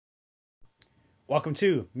Welcome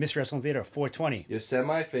to Mr. Wrestling Theater 420. Your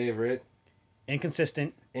semi-favorite,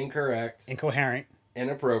 Inconsistent, incorrect, incoherent,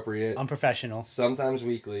 inappropriate, unprofessional, sometimes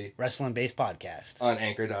weekly, wrestling-based podcast. on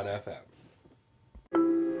Anchor.fm.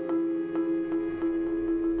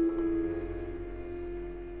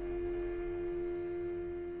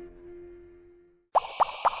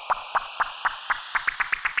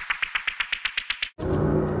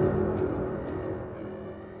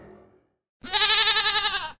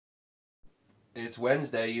 It's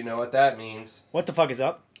Wednesday, you know what that means. What the fuck is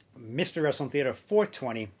up? Mr. Wrestling Theater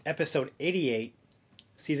 420, episode 88,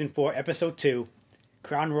 season 4, episode 2,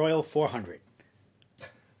 Crown Royal 400.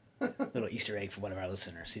 Little Easter egg for one of our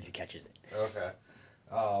listeners, see if he catches it. Okay.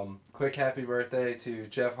 Quick happy birthday to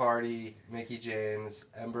Jeff Hardy, Mickie James,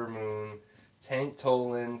 Ember Moon, Tank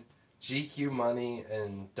Toland, GQ Money,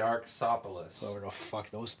 and Dark Sopolis. Whatever the fuck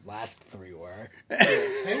those last three were.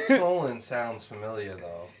 Tank Toland sounds familiar,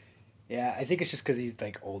 though. Yeah, I think it's just because he's,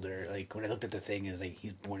 like, older. Like, when I looked at the thing, it was like, he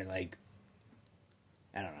was born in, like,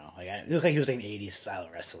 I don't know. Like, it looked like he was, like, an 80s style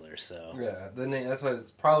wrestler, so. Yeah, the name. That's why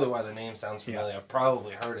it's probably why the name sounds familiar. Yeah. I've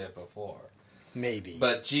probably heard it before. Maybe.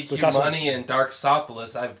 But GQ Money and Dark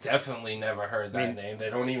Sopolis, I've definitely never heard that name. They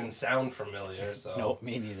don't even sound familiar, so. Nope,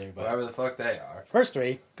 me neither. But whatever the fuck they are. First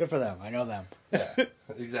three, good for them. I know them. Yeah,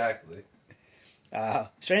 exactly.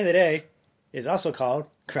 Strain of the Day is also called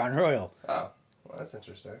Crown Royal. Oh. Well, that's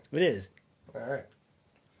interesting. It is. All right.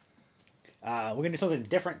 We're going to do something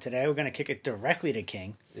different today. We're going to kick it directly to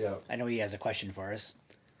King. Yeah. I know he has a question for us.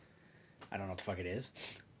 I don't know what the fuck it is.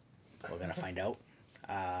 We're going to find out.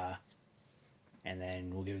 And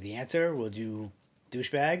then we'll give the answer. We'll do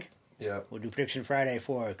Douchebag. Yeah. We'll do Prediction Friday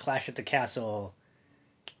for Clash at the Castle,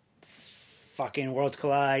 fucking Worlds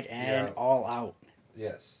Collide, and All Out.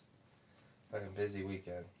 Yes. Fucking busy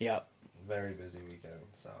weekend. Yep. Very busy weekend,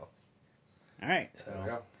 so. All right. There we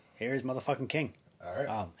go. Here's motherfucking King. All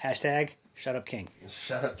right. Hashtag Shut Up King.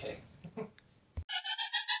 Shut up, King.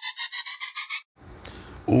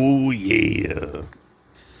 Oh, yeah.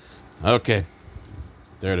 Okay.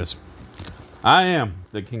 There it is. I am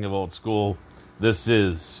the King of Old School. This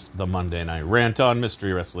is the Monday Night Rant on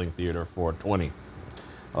Mystery Wrestling Theater 420.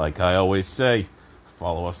 Like I always say,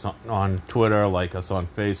 follow us on Twitter, like us on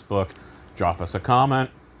Facebook, drop us a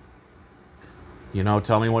comment. You know,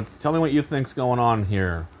 tell me what you think's going on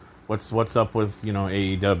here. What's up with,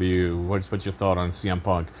 AEW? What's your thought on CM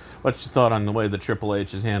Punk? What's your thought on the way that Triple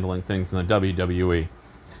H is handling things in the WWE?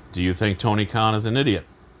 Do you think Tony Khan is an idiot?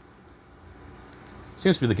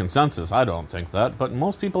 Seems to be the consensus. I don't think that, but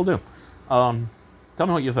most people do. Tell me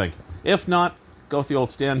what you think. If not, go with the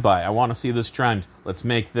old standby. I want to see this trend. Let's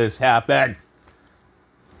make this happen.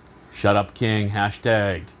 Shut up, King.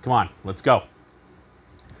 Hashtag. Come on, let's go.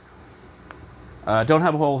 Don't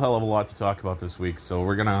have a whole hell of a lot to talk about this week, so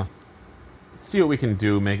we're gonna see what we can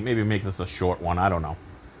do. Maybe make this a short one. I don't know.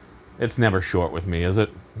 It's never short with me, is it?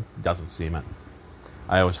 Doesn't seem it.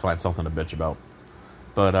 I always find something to bitch about.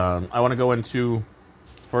 But I want to go into,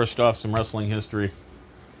 first off, some wrestling history.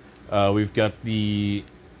 We've got the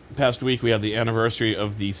past week. We had the anniversary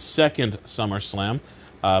of the second SummerSlam.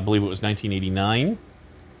 I believe it was 1989.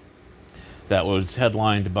 That was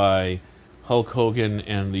headlined by Hulk Hogan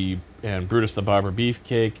and Brutus the Barber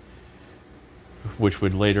Beefcake, which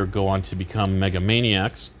would later go on to become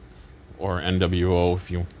Megamaniacs, or NWO if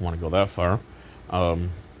you want to go that far,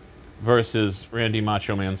 versus Randy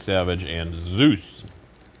Macho Man Savage and Zeus.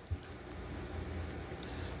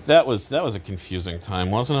 That was a confusing time,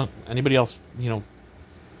 wasn't it? Anybody else,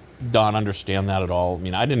 don't understand that at all? I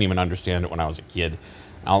mean, I didn't even understand it when I was a kid.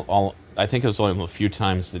 I think it was only a few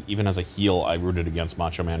times that even as a heel I rooted against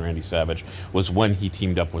Macho Man Randy Savage was when he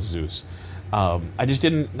teamed up with Zeus. I just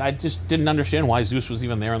didn't understand why Zeus was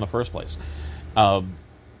even there in the first place.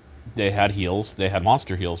 They had heels, they had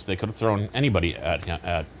monster heels. They could have thrown anybody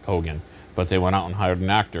at Hogan, but they went out and hired an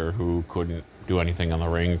actor who couldn't do anything in the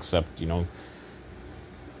ring except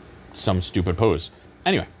some stupid pose.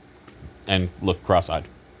 Anyway, and look cross-eyed.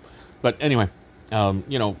 But anyway,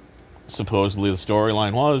 supposedly the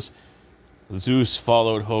storyline was Zeus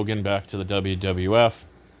followed Hogan back to the WWF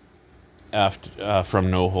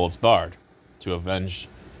from No Holds Barred to avenge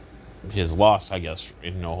his loss, I guess,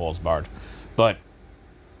 in No Holds Barred. But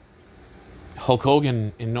Hulk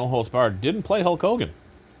Hogan in No Holds Barred didn't play Hulk Hogan.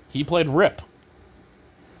 He played Rip.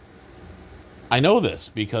 I know this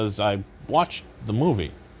because I watched the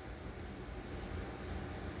movie.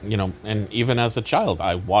 And even as a child,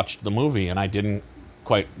 I watched the movie and I didn't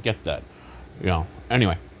quite get that.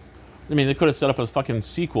 Anyway. I mean, they could have set up a fucking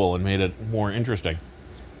sequel and made it more interesting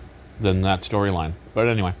than that storyline. But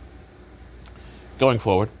anyway, going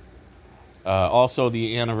forward, also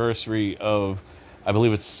the anniversary of I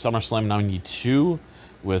believe it's SummerSlam 92,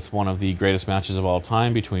 with one of the greatest matches of all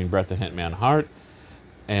time between Bret the Hitman Hart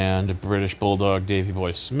and British Bulldog Davey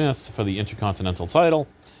Boy Smith for the Intercontinental title.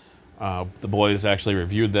 The boys actually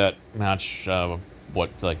reviewed that match,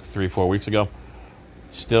 3-4 weeks ago.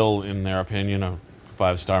 Still, in their opinion, a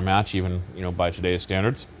 5-star match, even by today's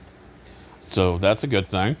standards. So that's a good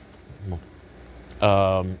thing.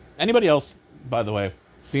 Anybody else, by the way,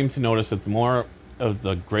 seem to notice that the more of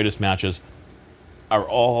the greatest matches are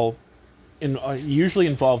all usually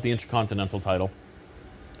involve the Intercontinental title,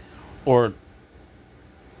 or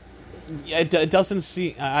it doesn't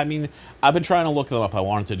seem. I mean, I've been trying to look them up. I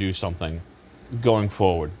wanted to do something going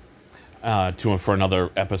forward for another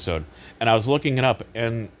episode, and I was looking it up,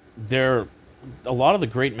 and a lot of the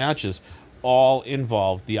great matches all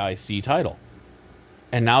involve the IC title.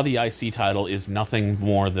 And now the IC title is nothing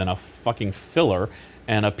more than a fucking filler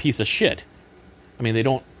and a piece of shit. I mean, they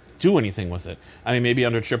don't do anything with it. I mean, maybe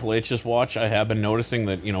under Triple H's watch, I have been noticing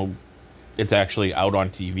that, it's actually out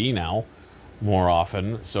on TV now more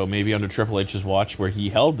often. So maybe under Triple H's watch, where he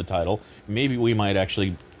held the title, maybe we might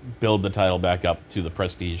actually build the title back up to the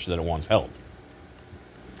prestige that it once held.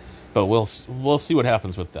 But we'll see what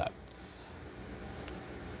happens with that.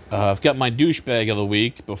 I've got my douchebag of the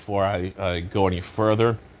week before I go any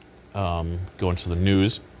further, go into the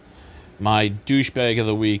news. My douchebag of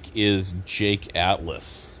the week is Jake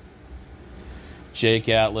Atlas. Jake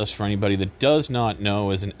Atlas, for anybody that does not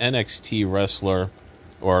know, is an NXT wrestler,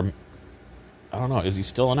 or I don't know, is he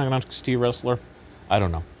still an NXT wrestler? I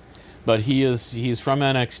don't know. But he's from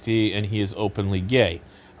NXT, and he is openly gay.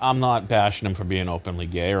 I'm not bashing him for being openly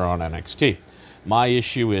gay or on NXT. My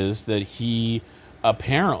issue is that he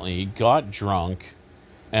apparently got drunk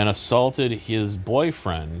and assaulted his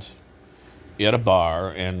boyfriend at a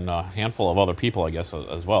bar, and a handful of other people, I guess,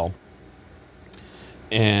 as well.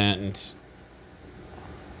 And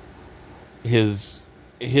his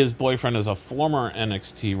boyfriend is a former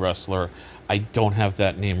NXT wrestler. I don't have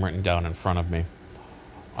that name written down in front of me.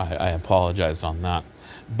 I apologize on that.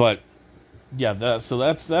 But yeah, that's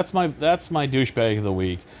my douchebag of the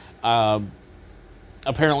week.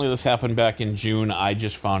 Apparently this happened back in June. I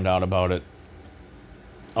just found out about it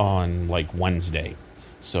on Wednesday.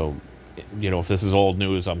 So, if this is old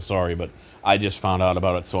news, I'm sorry, but I just found out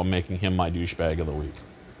about it, so I'm making him my douchebag of the week.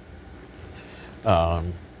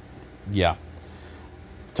 Yeah.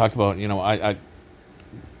 Talk about,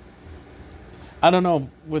 I don't know,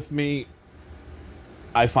 with me,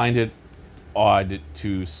 I find it odd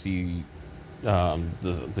to see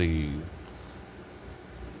the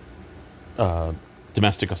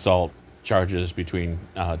domestic assault charges between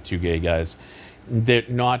two gay guys.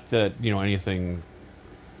 Not that anything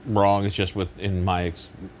wrong. It's just within my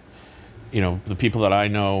the people that I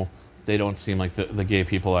know, they don't seem like the gay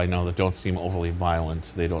people I know that don't seem overly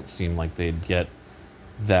violent. They don't seem like they'd get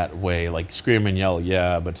that way, like scream and yell,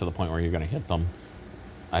 yeah, but to the point where you're going to hit them.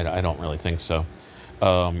 I don't really think so.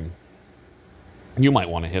 You might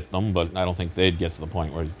want to hit them, but I don't think they'd get to the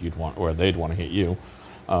point where they'd want to hit you.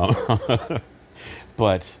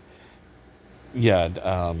 But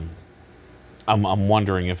yeah, I'm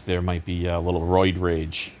wondering if there might be a little roid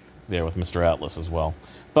rage there with Mr. Atlas as well.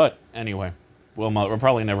 But anyway, we'll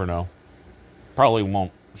probably never know. Probably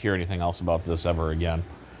won't hear anything else about this ever again.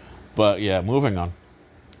 But yeah, moving on.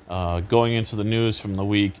 Going into the news from the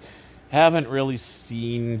week, haven't really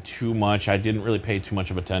seen too much. I didn't really pay too much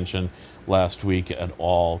of attention last week at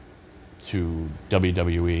all to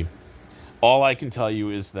WWE. All I can tell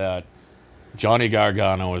you is that Johnny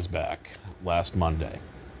Gargano is back last Monday.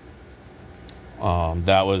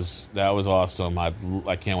 That was awesome. I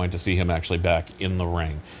can't wait to see him actually back in the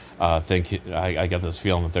ring. I get this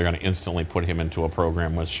feeling that they're going to instantly put him into a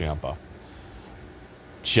program with Ciampa,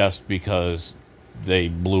 just because they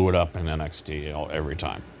blew it up in NXT every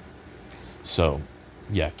time. So,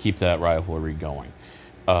 yeah, keep that rivalry going.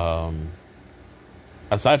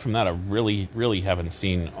 Aside from that, I really, really haven't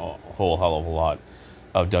seen a whole hell of a lot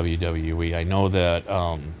of WWE. I know that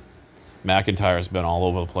McIntyre's been all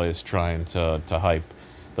over the place trying to hype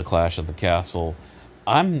the Clash at the Castle.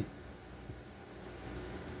 I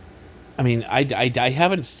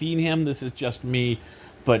haven't seen him. This is just me.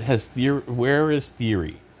 But where is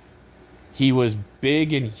Theory? He was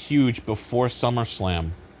big and huge before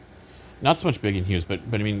SummerSlam. Not so much big and huge, but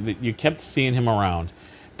I mean, you kept seeing him around.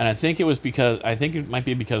 And I think it might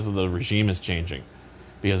be because of the regime is changing.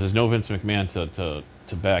 Because there's no Vince McMahon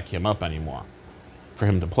to back him up anymore for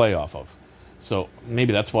him to play off of. So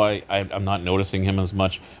maybe that's why I'm not noticing him as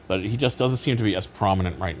much. But he just doesn't seem to be as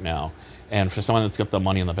prominent right now. And for someone that's got the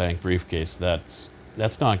Money in the Bank briefcase, that's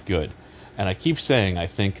not good. And I keep saying I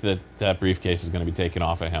think that briefcase is going to be taken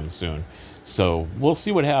off of him soon. So we'll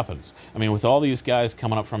see what happens. I mean, with all these guys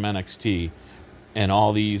coming up from NXT and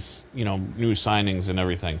all these, new signings and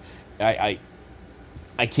everything, I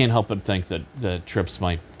can't help but think that Trips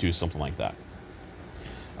might do something like that.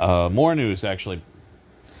 More news, actually.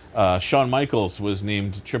 Shawn Michaels was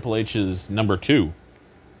named Triple H's number 2,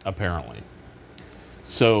 apparently.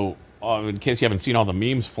 So, in case you haven't seen all the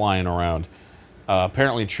memes flying around,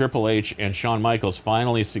 apparently Triple H and Shawn Michaels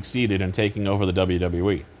finally succeeded in taking over the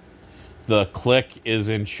WWE. The Clique is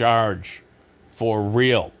in charge. For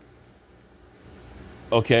real.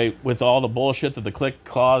 Okay, with all the bullshit that the Clique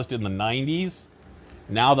caused in the 90s,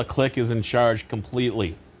 now the Clique is in charge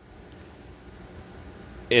completely.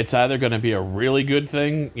 It's either going to be a really good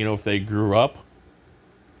thing, if they grew up,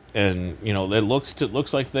 and, it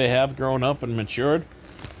looks like they have grown up and matured.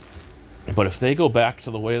 But if they go back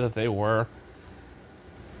to the way that they were,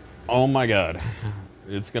 oh my God,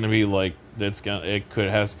 it's going to be like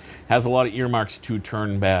has a lot of earmarks to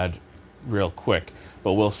turn bad real quick.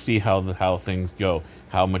 But we'll see how things go.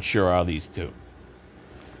 How mature are these two?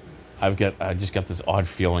 I just got this odd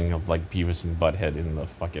feeling of like Beavis and Butthead in the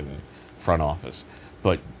fucking front office,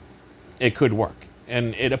 but it could work,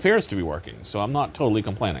 and it appears to be working. So I'm not totally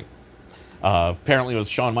complaining. Apparently, it was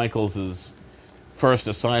Shawn Michaels' first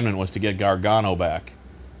assignment was to get Gargano back.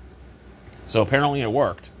 So apparently it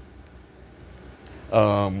worked.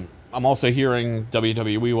 I'm also hearing,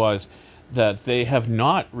 WWE-wise, that they have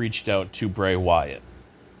not reached out to Bray Wyatt.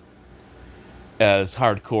 As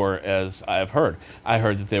hardcore as I've heard. I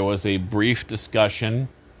heard that there was a brief discussion.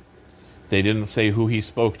 They didn't say who he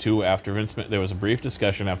spoke to after Vince... There was a brief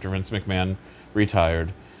discussion after Vince McMahon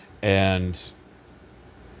retired. And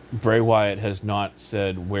Bray Wyatt has not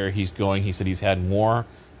said where he's going. He said he's had more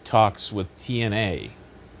talks with TNA.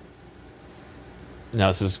 Now,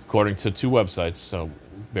 this is according to 2 websites, so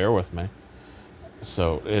bear with me.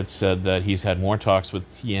 So, it said that he's had more talks with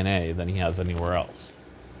TNA than he has anywhere else.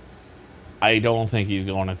 I don't think he's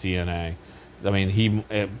going to TNA. I mean,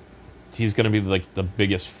 he's going to be like the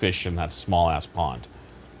biggest fish in that small-ass pond.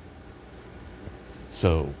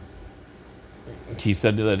 So, he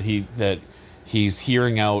said that he's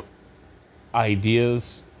hearing out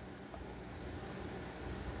ideas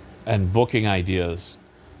and booking ideas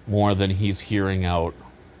more than he's hearing out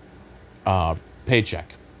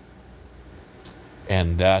paycheck.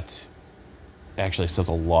 And that actually says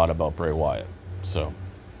a lot about Bray Wyatt. So,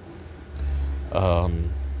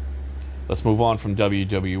 let's move on from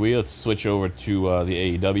WWE. Let's switch over to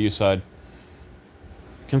the AEW side.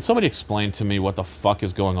 Can somebody explain to me what the fuck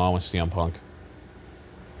is going on with CM Punk?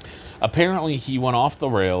 Apparently, he went off the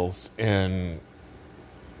rails and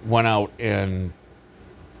went out and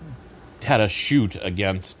had a shoot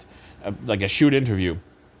against, like a shoot interview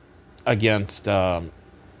against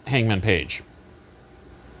Hangman Page.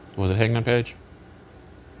 Was it Hangman Page?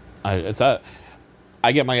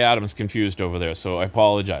 I get my Adams confused over there, so I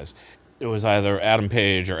apologize. It was either Adam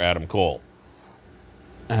Page or Adam Cole.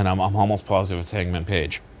 And I'm almost positive it's Hangman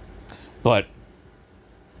Page. But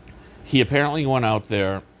he apparently went out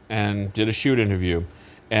there and did a shoot interview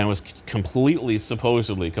and was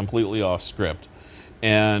supposedly completely off script.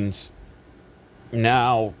 And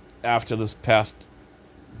now, after this past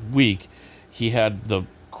week, he had the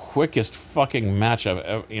quickest fucking match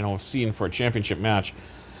I've seen for a championship match,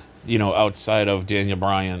 outside of Daniel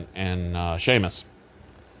Bryan and Sheamus.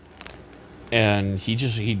 And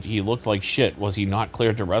he looked like shit. Was he not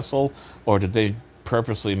cleared to wrestle, or did they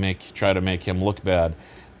purposely try to make him look bad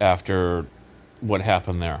after what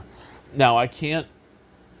happened there? Now, I can't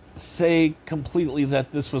say completely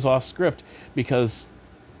that this was off script because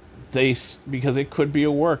it could be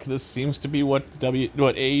a work. This seems to be what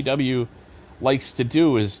AEW likes to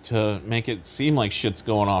do, is to make it seem like shit's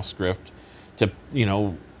going off script to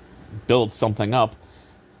build something up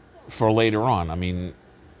for later on. I mean,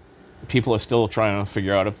 people are still trying to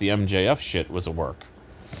figure out if the MJF shit was a work.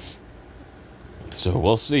 So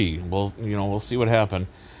we'll see. We'll see what happened.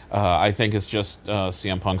 I think it's just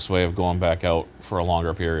CM Punk's way of going back out for a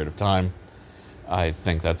longer period of time. I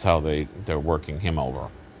think that's how they're working him over.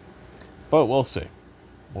 But we'll see.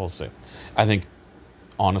 We'll see.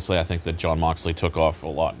 Honestly, I think that Jon Moxley took off a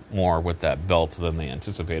lot more with that belt than they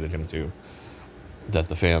anticipated him to. That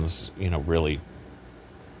the fans, really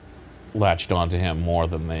latched onto him more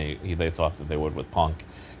than they thought that they would with Punk,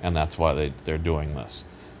 and that's why they're doing this,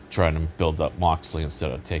 trying to build up Moxley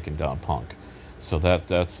instead of taking down Punk. So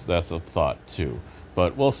that's a thought too.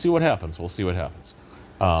 But we'll see what happens.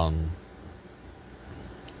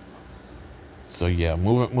 So yeah,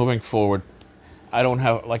 moving forward, I don't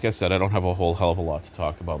have, like I said, I don't have a whole hell of a lot to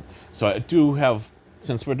talk about. So I do have,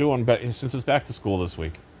 since it's back to school this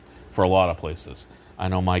week, for a lot of places. I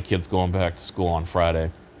know my kid's going back to school on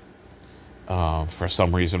Friday, for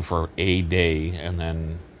some reason for a day, and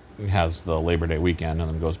then has the Labor Day weekend, and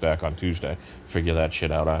then goes back on Tuesday. Figure that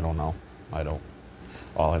shit out. I don't know. I don't.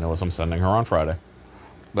 All I know is I'm sending her on Friday.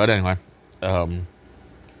 But anyway,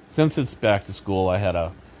 since it's back to school,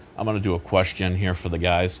 I'm going to do a question here for the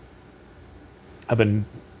guys. I've been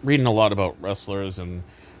reading a lot about wrestlers and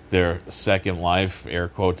their second life, air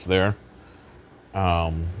quotes there.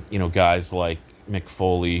 Guys like Mick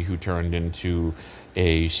Foley, who turned into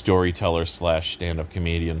a storyteller / stand-up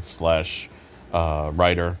comedian /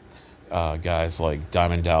 writer. Guys like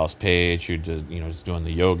Diamond Dallas Page, who is doing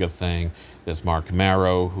the yoga thing. There's Mark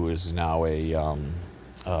Marrow, who is now a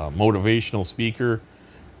motivational speaker.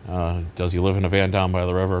 Does he live in a van down by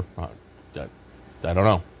the river? I don't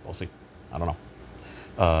know. We'll see. I don't know.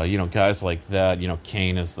 Guys like that.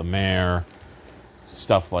 Kane is the mayor.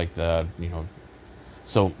 Stuff like that.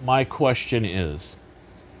 So my question is,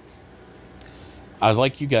 I'd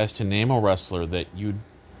like you guys to name a wrestler that you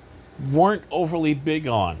weren't overly big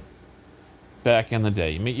on back in the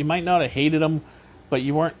day. You might not have hated him, but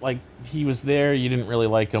you weren't like, he was there, you didn't really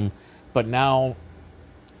like him, but now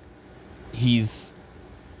he's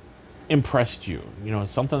impressed you.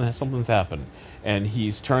 Something's happened, and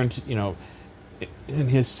he's turned, in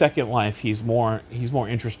his second life, he's more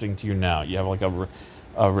interesting to you now. You have like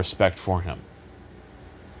a respect for him.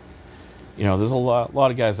 There's a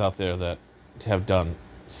lot of guys out there that have done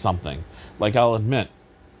something. Like, I'll admit,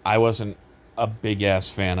 I wasn't a big-ass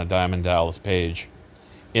fan of Diamond Dallas Page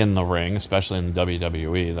in the ring, especially in the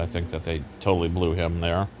WWE. I think that they totally blew him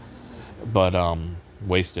there. But,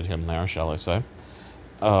 wasted him there, shall I say.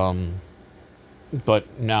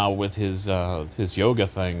 But now with his yoga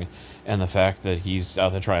thing and the fact that he's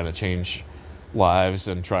out there trying to change lives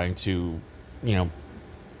and trying to,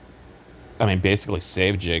 basically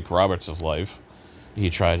save Jake Roberts' life. He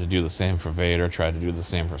tried to do the same for Vader, tried to do the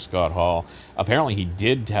same for Scott Hall. Apparently he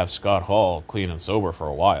did have Scott Hall clean and sober for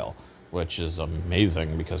a while, which is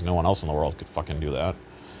amazing because no one else in the world could fucking do that.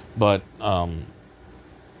 But, with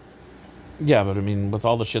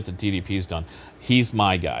all the shit that DDP's done, he's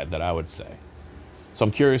my guy that I would say. So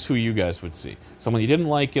I'm curious who you guys would see. Someone you didn't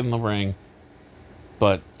like in the ring,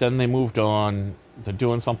 but then they moved on, they're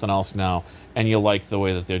doing something else now, and you like the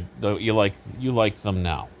way that you like them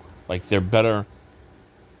now. Like, they're better.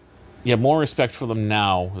 You have more respect for them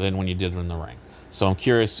now than when you did in the ring. So I'm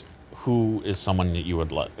curious who is someone that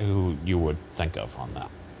who you would think of on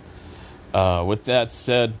that. With that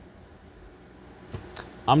said,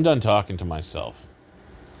 I'm done talking to myself.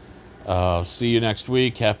 See you next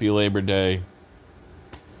week. Happy Labor Day.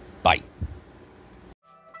 Bye.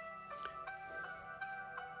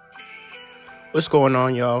 What's going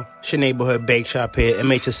on, y'all? It's your neighborhood bake shop here,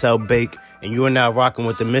 MHSL Bake, and you are now rocking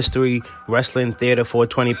with the Mystery Wrestling Theater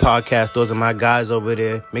 420 podcast. Those are my guys over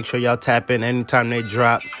there. Make sure y'all tap in anytime they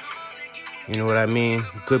drop. You know what I mean?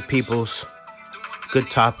 Good peoples, good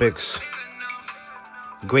topics,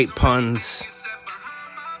 great puns.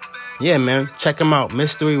 Yeah, man, check them out.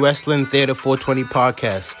 Mystery Wrestling Theater 420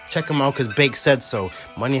 podcast. Check them out because Bake said so.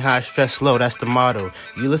 Money high, stress low, that's the motto.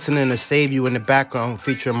 You listening to Save You in the background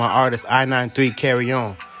featuring my artist I93 Carry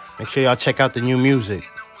On. Make sure y'all check out the new music.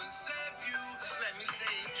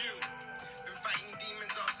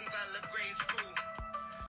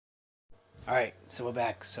 All right, so we're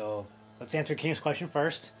back. So let's answer King's question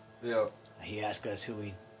first. Yeah. He asked us who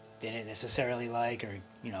we didn't necessarily like, or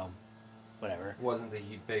whatever. Wasn't the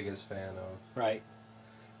biggest fan of. Right.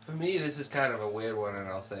 For me, this is kind of a weird one, and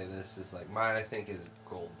I'll say this is like mine. I think is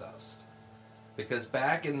Goldust, because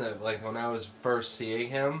back in the when I was first seeing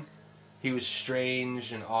him, he was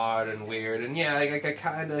strange and odd and weird, and yeah,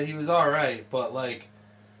 he was all right, but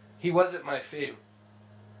he wasn't my favorite.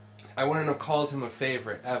 I wouldn't have called him a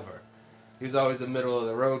favorite ever. He was always a middle of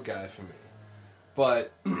the road guy for me,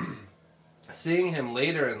 but seeing him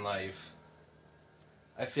later in life,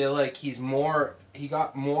 I feel like he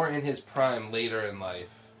got more in his prime later in life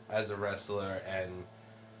as a wrestler, and,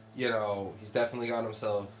 he's definitely got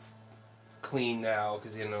himself clean now,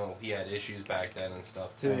 because, he had issues back then and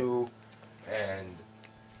stuff, too, right. And,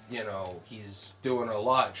 he's doing a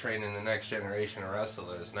lot training the next generation of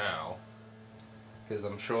wrestlers now, because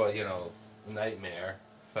I'm sure, Nightmare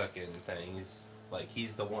fucking thing, he's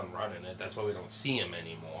the one running it, that's why we don't see him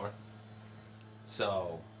anymore,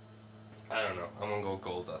 so I don't know. I'm going to go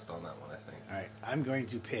Goldust on that one, I think. All right. I'm going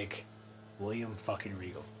to pick William fucking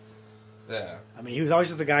Regal. Yeah. I mean, he was always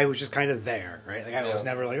just the guy who was just kind of there, right? Like, I was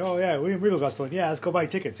never like, oh, yeah, William Regal's wrestling. Yeah, let's go buy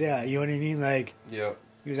tickets. Yeah, you know what I mean? Like, Yep.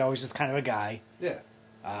 he was always just kind of a guy. Yeah.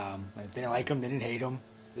 I didn't like him, didn't hate him.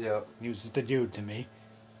 Yep. He was just a dude to me.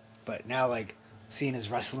 But now, like, seeing his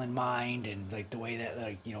wrestling mind and, like, the way that,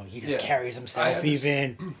 like, you know, he just carries himself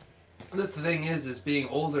even. The thing is being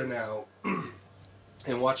older now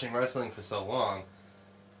and watching wrestling for so long,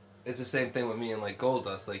 it's the same thing with me and, like,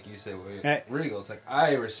 Goldust, like you say with Regal. It's like,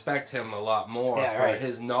 I respect him a lot more for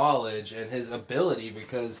his knowledge and his ability,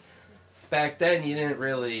 because back then you didn't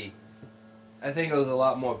really... I think it was a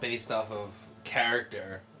lot more based off of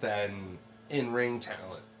character than in-ring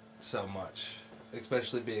talent so much,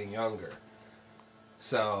 especially being younger.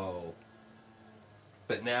 So...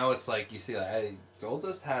 But now it's like, you see, like,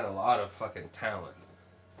 Goldust had a lot of fucking talent.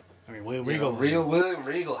 I mean, William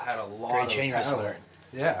Regal had a lot of talent. Wrestler.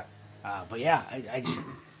 Yeah. But yeah, I just...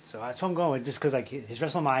 So that's what I'm going with, just because, like, his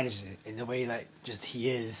wrestling mind is in the way that just he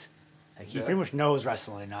is. Like, he pretty much knows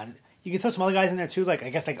wrestling. You can throw some other guys in there, too. Like, I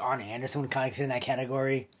guess, like, Arn Anderson would kind of fit in that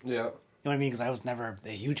category. Yeah. You know what I mean? Because I was never a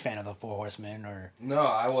huge fan of the Four Horsemen, or... No,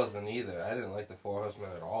 I wasn't either. I didn't like the Four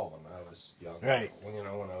Horsemen at all when I was young. Right. When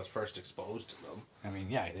I was first exposed to them. I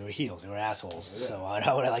mean, yeah, they were heels. They were assholes. Yeah. So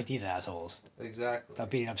how would I like these assholes? Exactly.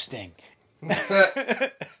 Without beating up Sting.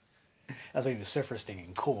 That's why he was Surfer Sting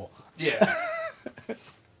and cool. Yeah.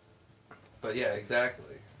 But yeah,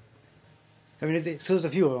 exactly. I mean, so there's a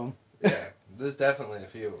few of them. Yeah, there's definitely a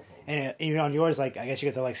few of them. And even on yours, like, I guess you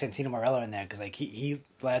could throw, like, Santino Marella in there, because, like, he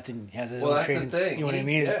lads and has his own training. Well, that's the thing. You know what I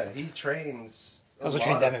mean? Yeah, he trains... Also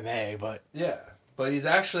trains MMA, but... Yeah, but he's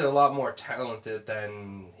actually a lot more talented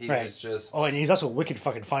than he was just... Oh, and he's also wicked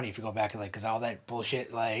fucking funny if you go back and, like, because all that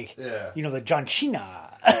bullshit, like... Yeah. You know, the John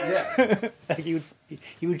Cena. Yeah. Like,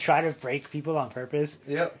 he would try to break people on purpose.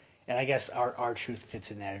 Yep. And I guess our truth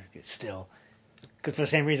fits in there still. Because for the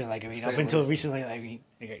same reason, like, I mean, up until recently, like, I mean,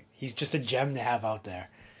 like, he's just a gem to have out there.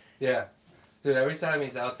 Yeah. Dude, every time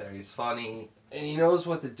he's out there, he's funny, and he knows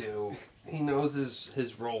what to do. He knows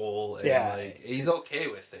his role, and, like, he's okay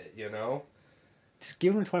with it, you know? Just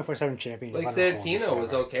give him a 24/7 champion. Like, Santino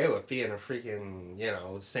was okay with being a freaking, you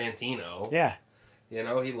know, Santino. Yeah. You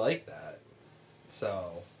know, he liked that.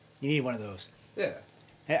 So... You need one of those. Yeah.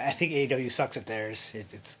 I think AEW sucks at theirs.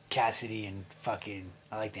 It's Cassidy and fucking...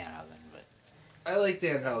 I like Danhausen, but... I like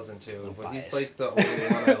Danhausen, too, but he's, like, the only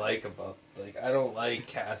one I like about... Like, I don't like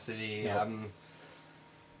Cassidy. Nope.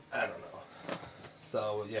 I don't know.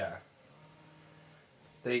 So, yeah.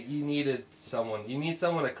 You need someone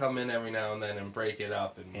to come in every now and then and break it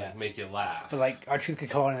up and like, make you laugh. But, like, R-Truth could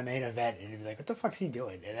come on the main event and be like, what the fuck's he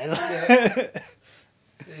doing? And then...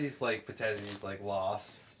 He's, like, pretending he's, like,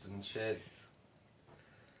 lost and shit.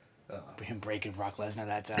 Him breaking Brock Lesnar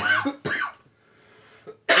that time.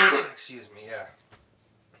 Excuse me, yeah.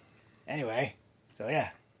 Anyway, so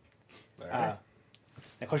yeah. Right.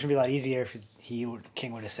 The question would be a lot easier if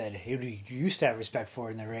King would have said, who do you used to have respect for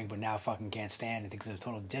in the ring, but now fucking can't stand and thinks he's a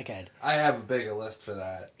total dickhead. I have a bigger list for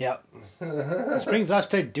that. Yep. This brings us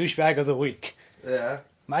to douchebag of the week. Yeah.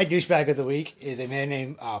 My douchebag of the week is a man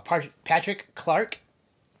named Patrick Clark,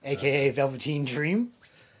 a.k.a. Velveteen Dream.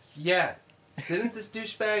 Yeah. Didn't this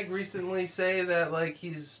douchebag recently say that, like,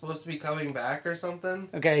 he's supposed to be coming back or something?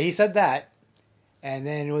 Okay, he said that, and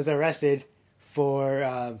then was arrested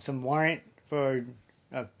for some warrant for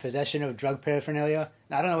possession of drug paraphernalia.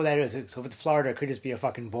 Now, I don't know what that is. So if it's Florida, it could just be a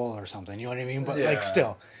fucking bull or something. You know what I mean? But, like,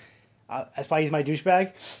 still. That's why he's my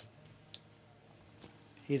douchebag.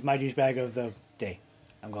 He's my douchebag of the day.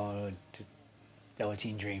 I'm going to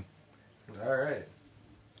Velveteen Dream. All right.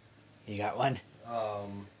 You got one? All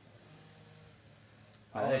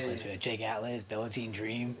over the place. We got Jake Atlas, Velveteen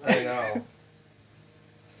Dream. I know.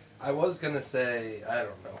 I was going to say... I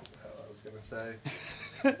don't know what the hell I was going to say.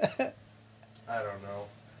 I don't know.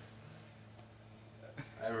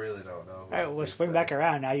 I really don't know. All right, well, swing back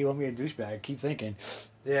around. Now you want me a douchebag. Keep thinking.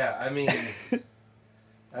 Yeah, I mean...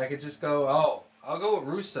 I could just go... I'll go with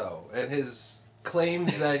Russo and his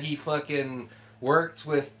claims that he fucking worked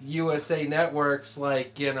with USA Networks,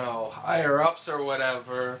 like, you know, higher-ups or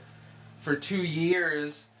whatever... for 2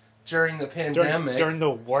 years during the pandemic. During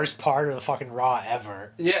the worst part of the fucking Raw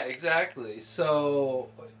ever. Yeah, exactly. So,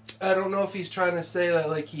 I don't know if he's trying to say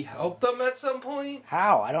that, like, he helped them at some point.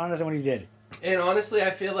 How? I don't understand what he did. And honestly,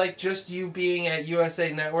 I feel like just you being at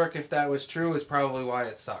USA Network, if that was true, is probably why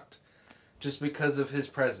it sucked. Just because of his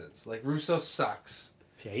presence. Like, Russo sucks.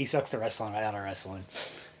 Yeah, he sucks to wrestling right out of wrestling.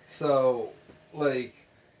 So, like...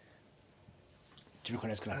 Jimmy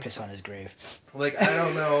Cornette's gonna piss on his grave. Like, I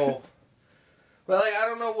don't know... Well, like, I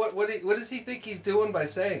don't know what does he think he's doing by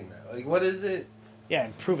saying that? Like, what is it? Yeah,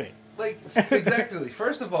 and prove it. Like, exactly.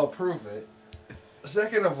 First of all, prove it.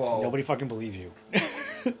 Second of all, Nobody fucking believes you.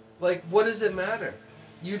 like, what does it matter?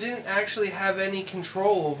 You didn't actually have any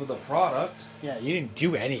control over the product. Yeah, you didn't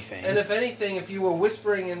do anything. And if anything, if you were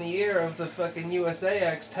whispering in the ear of the fucking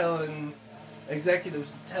USAX telling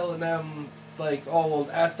executives, telling them, like, oh, well,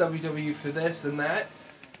 ask WWE for this and that,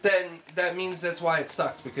 then that means that's why it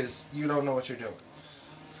sucks, because you don't know what you're doing.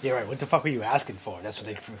 Yeah, right. What the fuck were you asking for? That's what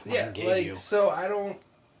they fucking gave like, you. so I don't,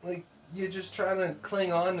 like, you're just trying to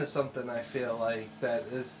cling on to something, I feel like, that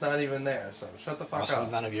is not even there, so shut the fuck Also,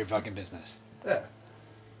 up. none of your fucking business. Yeah.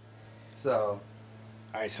 So,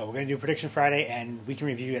 Alright, so we're going to do Prediction Friday, and we can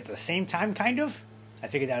review at the same time, kind of. I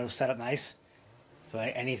figured that was set up nice. So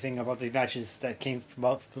anything about the matches that came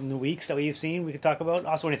about from the weeks that we've seen, we could talk about.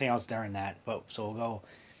 Also, anything else during that. But so we'll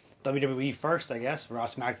go WWE first, I guess. Raw,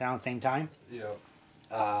 SmackDown, same time. you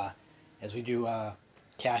know, As we do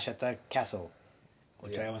Cash at the Castle,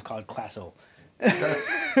 which Yeah. I almost called Classel. you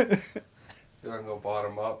want to go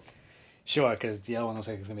bottom up? Sure, because the other one looks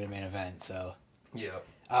like it's going to be the main event. So Yeah.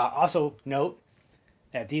 also note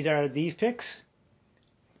that these picks.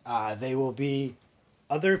 They will be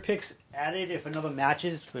other picks added if another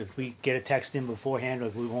matches. If we get a text in beforehand,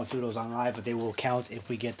 like we won't do those on live, but they will count if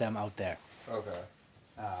we get them out there. Okay.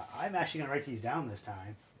 I'm actually going to write these down this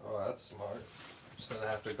time. Oh, that's smart. Instead of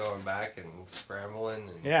have to going back and scrambling.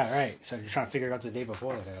 And... Yeah, right. So you're trying to figure it out the day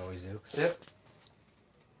before, like I always do. Yep.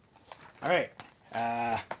 All right.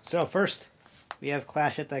 So first, we have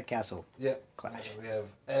Clash at the Castle. Yep. Clash. We have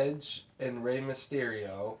Edge and Rey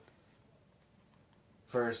Mysterio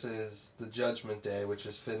versus the Judgment Day, which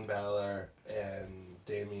is Finn Balor and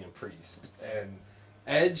Damian Priest. And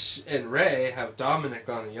Edge and Rey have Dominic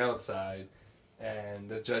on the outside, and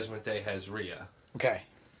the Judgment Day has Rhea. Okay.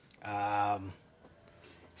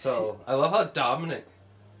 So I love how Dominic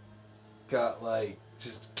got like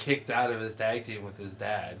just kicked out of his tag team with his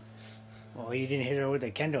dad. Well, he didn't hit her with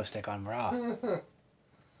a kendo stick on Raw.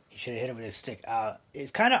 He should have hit her with his stick.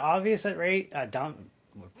 It's kind of obvious that Ray,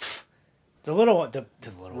 the little one, the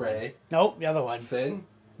little Ray? one. Nope, the other one. Finn?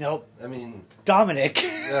 Nope, I mean, Dominic.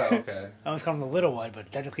 yeah, okay. I almost call him the little one,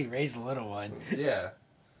 but technically Ray's the little one. Yeah.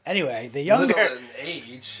 Anyway, the younger, Little in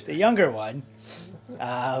age. the younger one,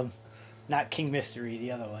 not King Mystery,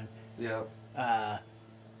 the other one. Yep.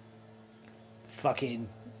 Fucking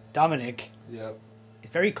Dominic. Yep.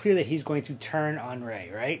 It's very clear that he's going to turn on Ray,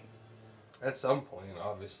 right? At some point,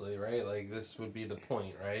 obviously, right? Like, this would be the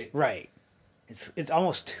point, right? Right. It's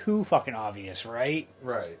almost too fucking obvious, right?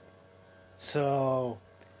 Right. So,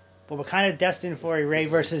 but we're kind of destined for a Ray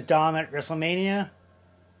versus Dom at WrestleMania.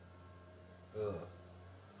 Ugh.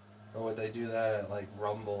 Or would they do that at, like,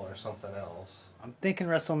 Rumble or something else? I'm thinking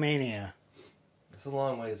WrestleMania. It's a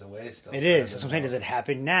long ways away still. It is. That's what I'm saying. Does it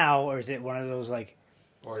happen now, or is it one of those, like...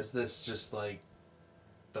 Or is this just, like,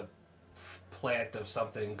 the plant of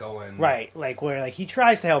something going... Right, like, where, like, he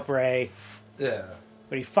tries to help Ray, Yeah.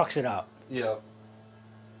 but he fucks it up. Yep.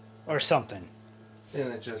 Or something.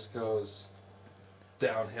 And it just goes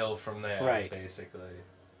downhill from there, Right. basically.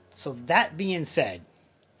 So, that being said,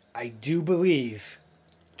 I do believe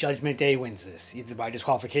Judgment Day wins this, either by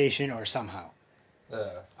disqualification or somehow.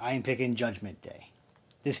 I am picking Judgment Day.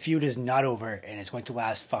 This feud is not over, and it's going to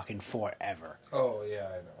last fucking forever. Oh, yeah,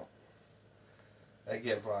 I know. I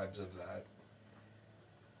get vibes of that.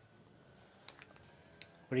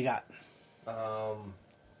 What do you got?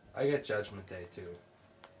 I get Judgment Day, too.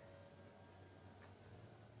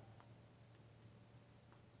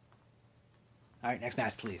 All right, next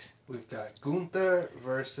match, please. We've got Gunther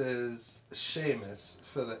versus Sheamus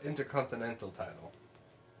for the Intercontinental title.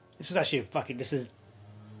 This is actually this is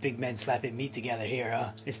big men slapping meat together here,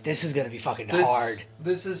 huh? This is gonna be fucking hard.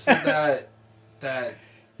 This is for that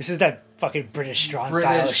This is that fucking British strong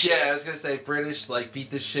style British, shit. yeah, I was gonna say British, like, beat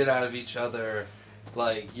the shit out of each other,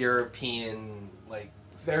 like, European, like,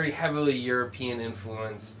 very heavily European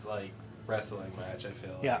influenced, like, wrestling match, I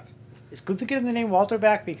feel like. Yeah. It's good to get the name Walter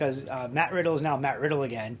back because Matt Riddle is now Matt Riddle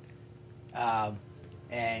again.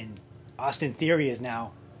 And Austin Theory is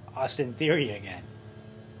now Austin Theory again.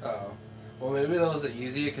 Oh. Well, maybe those are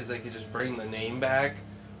easier because they could just bring the name back,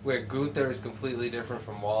 where Gunther is completely different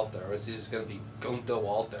from Walter, or is he just going to be Gunther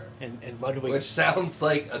Walter? And Ludwig. Which sounds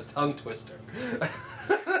like a tongue twister.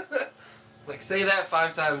 Like, say that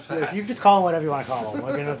 5 times fast. If you just call him whatever you want to call him,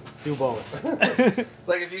 we're gonna do both.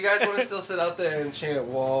 Like, if you guys want to still sit out there and chant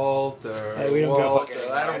Walter, Hey, we don't give a fuck Walter,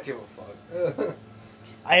 anymore. I don't give a fuck.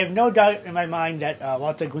 I have no doubt in my mind that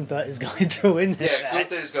Walter Gunther is going to win this Yeah, match.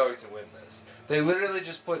 Gunther's going to win this. They literally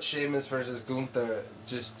just put Sheamus versus Gunther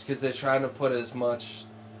just because they're trying to put as much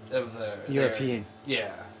of the European.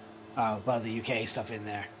 yeah, A lot of the UK stuff in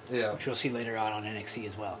there, Yeah. which we'll see later on NXT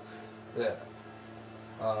as well. Yeah.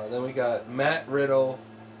 Then we got Matt Riddle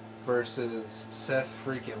versus Seth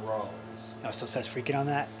freaking Rollins. Oh, so Seth's freaking on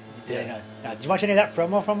that? Yeah. Did you watch any of that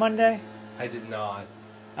promo from Monday? I did not.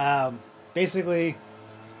 Basically,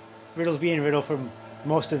 Riddle's being Riddle for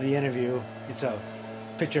most of the interview. It's a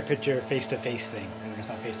picture-picture, face-to-face thing. I mean, it's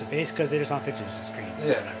not face-to-face because they're just on pictures screen.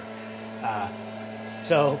 So Yeah. whatever.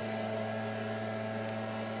 So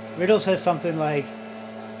Riddle says something like,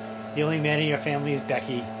 "The only man in your family is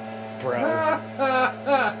Becky, bro."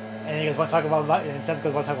 And he goes, "Want to talk about my?" And Seth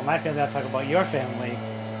goes, "Want to talk about my family? I'll talk about your family."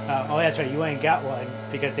 Oh, that's right. You ain't got one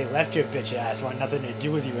because they left your bitch ass. Want nothing to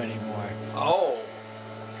do with you anymore. Oh.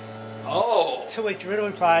 Oh. To which Riddle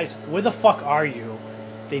replies, "Where the fuck are you?"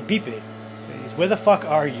 They beep it. He's, "Where the fuck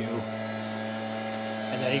are you?"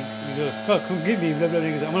 And then he goes, "Oh, come get me." Blah, blah, blah.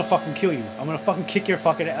 He goes, "I'm gonna fucking kill you. I'm gonna fucking kick your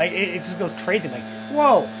fucking ass." Like it just goes crazy. Like,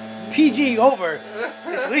 whoa, PG over.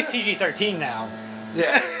 It's at least PG-13 now.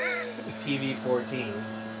 Yeah. TV 14.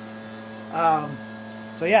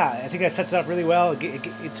 So yeah, I think that sets it up really well.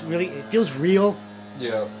 It feels real.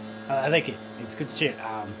 Yeah. I like it. It's good shit.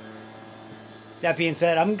 That being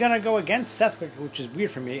said, I'm gonna go against Seth, which is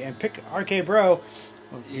weird for me, and pick RK Bro.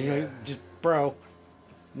 You know, just Bro.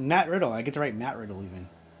 Matt Riddle. I get to write Matt Riddle even,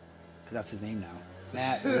 because that's his name now.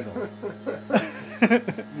 Matt Riddle.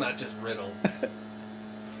 Not just Riddle.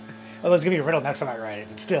 Although it's gonna be Riddle next time I write it,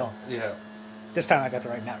 but still, Yeah. this time I got to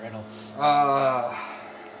write Matt Riddle.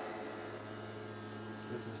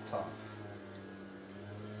 This is tough.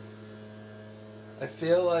 I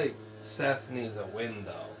feel like Seth needs a win,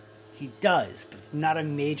 though. He does, but it's not a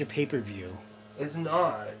major pay-per-view, It's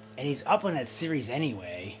not. and he's up on that series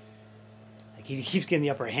anyway. Like he keeps getting the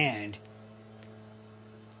upper hand.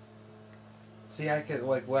 See, I could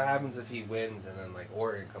what happens if he wins and then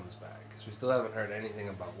Orton comes back? Because we still haven't heard anything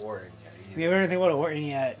about Orton yet. We haven't heard anything about Orton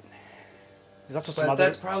yet. There's also some But other...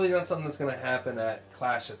 that's probably not something that's going to happen at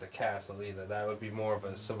Clash at the Castle either. That would be more of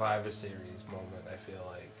a Survivor Series moment, I feel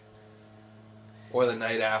like. Or the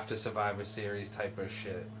night after Survivor Series type of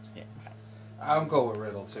shit. Yeah. I'll go with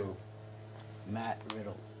Riddle, too. Matt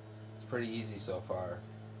Riddle. It's pretty easy so far.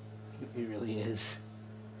 He really is.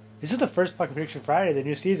 This is the first fucking Prediction Friday of the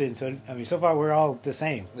new season, so I mean, so far we're all the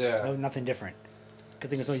same. Yeah. No, nothing different. Good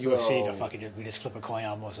thing there's no UFC to we just flip a coin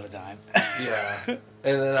on most of the time. Yeah. And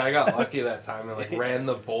then I got lucky that time and ran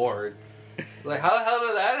the board. How the hell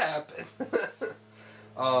did that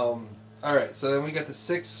happen? Alright, so then we got the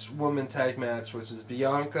 6-woman tag match, which is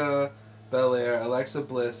Bianca Belair, Alexa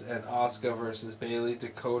Bliss, and Asuka versus Bayley,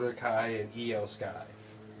 Dakota Kai, and Io Sky.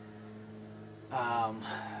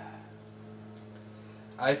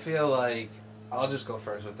 I feel like I'll just go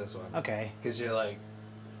first with this one. Okay. Because you're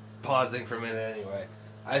pausing for a minute anyway.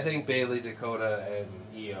 I think Bayley, Dakota, and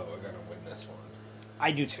Io are going to win this one.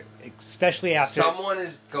 I do too. Especially after... Someone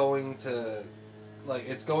is going to...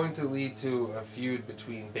 it's going to lead to a feud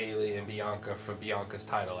between Bayley and Bianca for Bianca's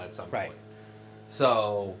title at some point.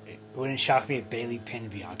 So... It wouldn't shock me if Bayley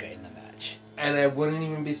pinned Bianca in the match. And I wouldn't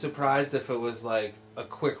even be surprised if it was a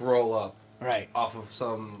quick roll-up off of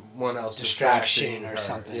someone else distraction or her.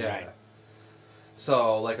 something, Yeah. right.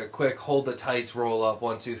 So, a quick hold the tights roll-up,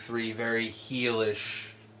 1, 2, 3, very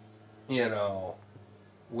heelish,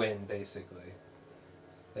 win, basically.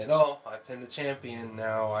 And, I pinned the champion,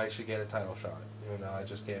 now I should get a title shot, even though I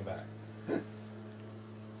just came back.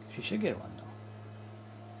 She should get one,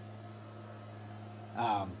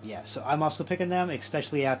 though. Yeah, so I'm also picking them,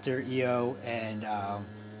 especially after Io and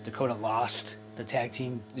Dakota lost the tag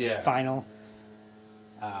team final.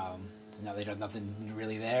 So now they have nothing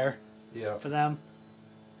really there for them.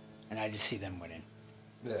 And I just see them winning.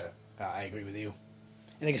 Yeah. I agree with you.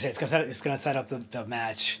 I think it's going to set up the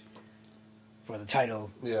match for the title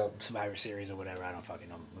Survivor Series or whatever. I don't fucking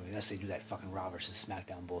know. I mean, unless they do that fucking Raw versus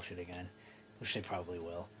SmackDown bullshit again, which they probably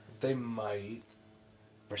will. They might.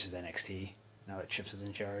 Versus NXT, now that Trips is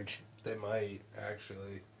in charge. They might,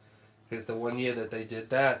 actually. Because the one year that they did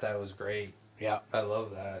that was great. Yeah. I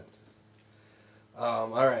love that.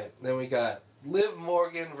 Alright, then we got Liv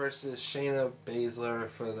Morgan versus Shayna Baszler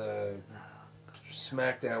for the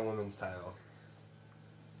SmackDown Women's title.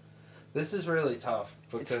 This is really tough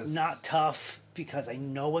because... It's not tough because I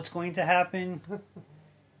know what's going to happen.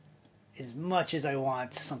 As much as I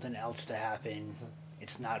want something else to happen,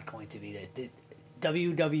 it's not going to be that. The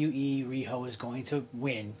WWE Riho is going to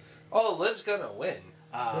win. Oh, Liv's gonna win.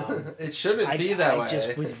 It shouldn't be that way. I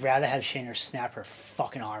just would rather have Shayna snap her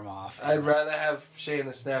fucking arm off. I'd rather have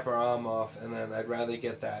Shayna snap her arm off, and then I'd rather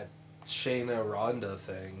get that Shayna Ronda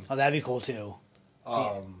thing. Oh, that'd be cool too.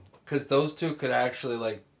 Because those two could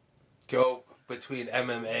actually go between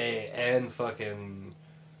MMA and fucking.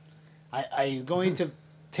 Are you going to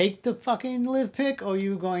take the fucking Liv pick, or are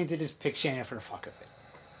you going to just pick Shayna for the fuck of it?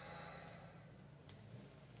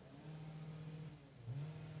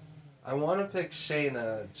 I want to pick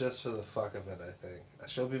Shayna just for the fuck of it, I think.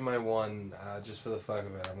 She'll be my one, just for the fuck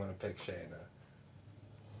of it. I'm going to pick Shayna.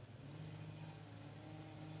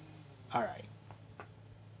 Alright.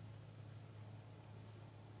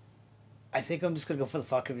 I think I'm just going to go for the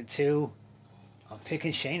fuck of it, too. I'm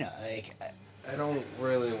picking Shayna. Like, I don't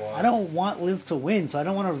really want... I don't want Liv to win, so I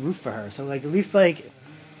don't want to root for her. So, like, at least, like...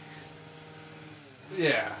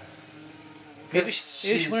 Yeah. Maybe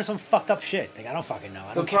she wins some fucked up shit. Like, I don't fucking know.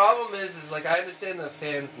 I don't The problem is, like, I understand that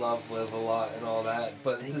fans love Liv a lot and all that,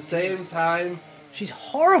 but at the same time... She's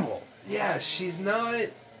horrible. Yeah, she's not...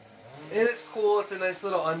 And it's cool, it's a nice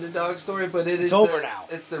little underdog story, but it's over now.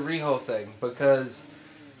 It's the Riho thing, because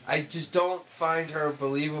I just don't find her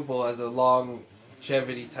believable as a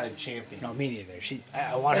longevity type champion. No, me neither.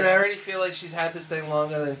 I want And her... I already feel like she's had this thing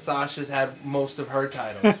longer than Sasha's had most of her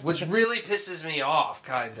titles, which really pisses me off,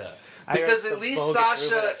 kinda. Because at least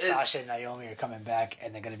Sasha and Naomi are coming back,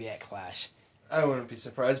 and they're going to be at Clash. I wouldn't be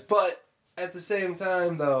surprised. But at the same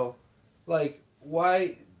time, though, like,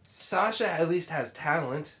 why... Sasha at least has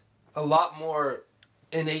talent. A lot more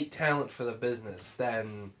innate talent for the business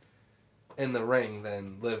than in the ring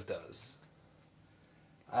than Liv does.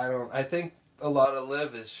 I think a lot of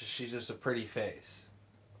Liv is she's just a pretty face.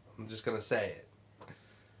 I'm just going to say it.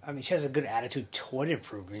 I mean, she has a good attitude toward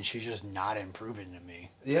improvement. She's just not improving to me.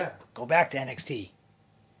 Yeah. Go back to NXT.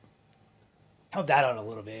 Help that out a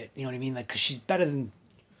little bit. You know what I mean? Like, because she's better than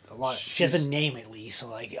a lot. She has a name at least. So,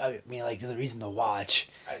 like, I mean, like, there's a reason to watch.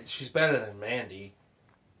 She's better than Mandy.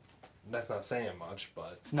 That's not saying much,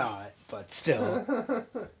 but... It's not, but still.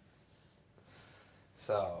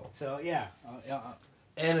 So, yeah.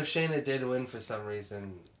 And if Shayna did win for some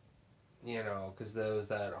reason, you know, because there was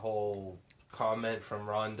that whole comment from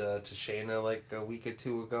Ronda to Shayna like a week or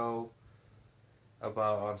two ago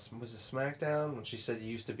about, was it SmackDown? When she said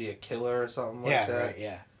you used to be a killer or something like that. Yeah, right,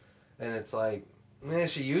 yeah. And it's like, yeah,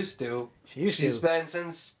 she used to. She's been,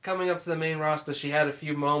 since coming up to the main roster, she had a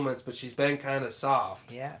few moments, but she's been kind of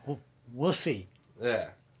soft. Yeah, we'll see. Yeah.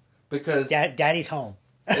 Because... Daddy's home.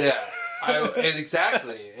 Yeah. And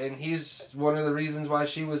exactly. And he's one of the reasons why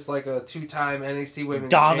she was like a 2-time NXT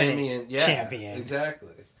Women's Dominant champion.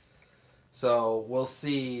 Exactly. So we'll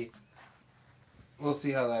see. We'll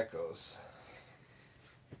see how that goes.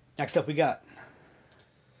 Next up, we got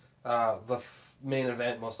the main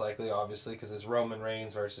event, most likely, obviously, because it's Roman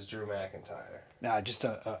Reigns versus Drew McIntyre. Now, just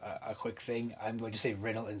a quick thing. I'm going to say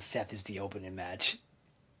Riddle and Seth is the opening match.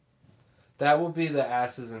 That will be the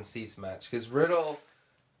asses and seats match, because Riddle's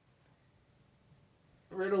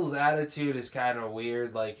attitude is kind of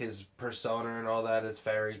weird, like his persona and all that. It's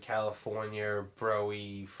very California,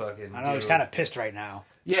 bro-y fucking I know, he's kind of pissed right now.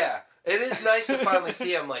 Yeah, it is nice to finally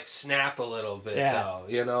see him, like, snap a little bit, though.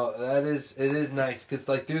 You know, it is nice, because,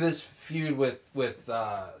 like, through this feud with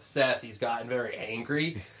Seth, he's gotten very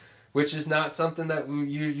angry, which is not something that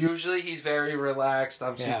usually he's very relaxed.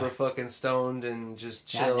 I'm super fucking stoned and just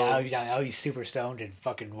chill. Now he's super stoned and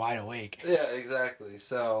fucking wide awake. Yeah, exactly.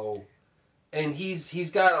 So... And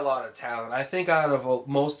he's got a lot of talent. I think out of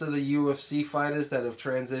most of the UFC fighters that have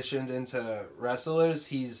transitioned into wrestlers,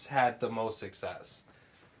 he's had the most success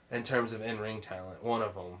in terms of in-ring talent. One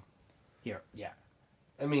of them. Yeah.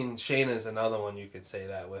 I mean, Shayna's another one you could say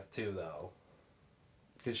that with too, though.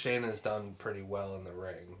 Because Shayna's done pretty well in the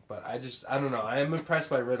ring. But I don't know. I am impressed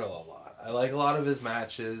by Riddle a lot. I like a lot of his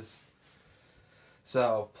matches.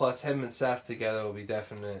 So, plus him and Seth together will be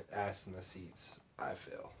definite ass in the seats, I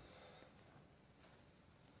feel.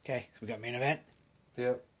 Okay, so we got main event.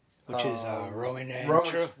 Yep. Which is Roman and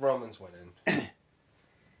Roman's winning.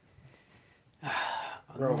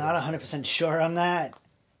 I'm not 100% sure on that.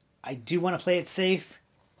 I do want to play it safe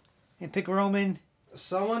and pick Roman.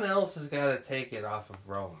 Someone else has got to take it off of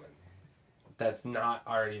Roman. That's not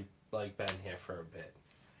already like been here for a bit.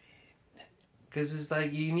 Because it's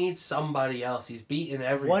like you need somebody else. He's beaten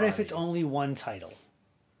everybody. What if it's only one title?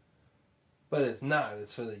 But it's not.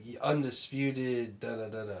 It's for the undisputed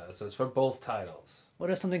da-da-da-da. So it's for both titles. What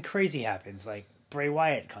if something crazy happens, like Bray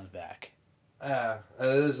Wyatt comes back?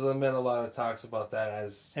 There's been a lot of talks about that,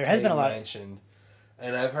 as there has been a lot mentioned.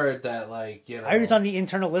 And I've heard that, like, you know... I heard it's on the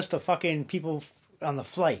internal list of fucking people on the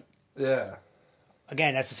flight. Yeah.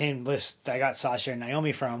 Again, that's the same list that I got Sasha and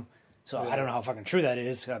Naomi from. So I don't know how fucking true that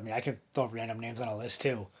is. I mean, I could throw random names on a list,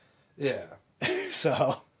 too. Yeah.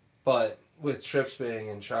 So... But... with Trips being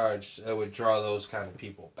in charge, it would draw those kind of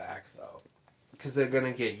people back, though. because they're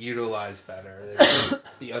gonna get utilized better. They're gonna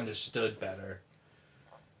be understood better.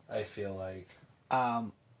 I feel like.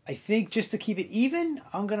 I think just to keep it even,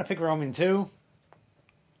 I'm gonna pick Roman too.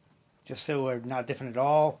 Just so we're not different at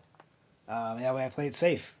all. That way I play it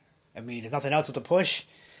safe. I mean, if nothing else, it's a push.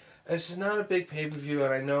 It's just not a big pay-per-view,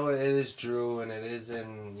 and I know it is Drew, and it is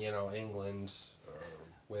in, England, or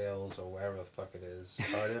Wales, or wherever the fuck it is.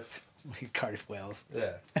 Cardiff? Cardiff, Wales.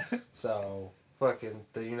 Yeah. So, fucking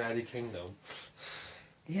the United Kingdom.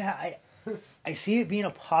 Yeah, I see it being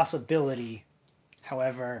a possibility.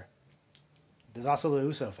 However, there's also the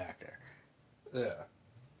Uso factor. Yeah.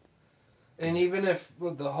 And even if,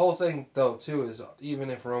 well, the whole thing, though, too, is even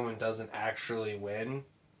if Roman doesn't actually win,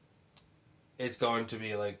 it's going to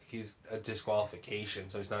be like he's a disqualification,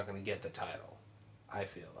 so he's not going to get the title, I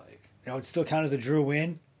feel like. It would still count as a Drew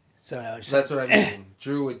win. So that's what I mean.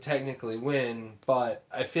 Drew would technically win, but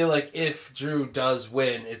I feel like if Drew does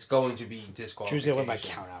win, it's going to be disqualification. Drew's going to win by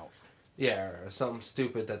count out. Yeah, or something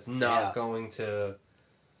stupid that's not going to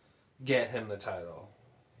get him the title.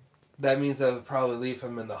 That means I would probably leave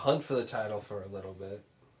him in the hunt for the title for a little bit.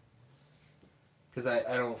 Because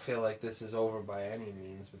I don't feel like this is over by any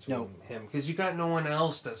means between him. Because you got no one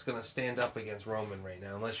else that's going to stand up against Roman right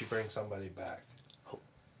now, unless you bring somebody back.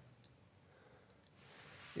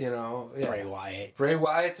 Bray Wyatt. Bray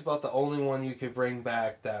Wyatt's about the only one you could bring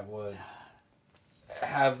back that would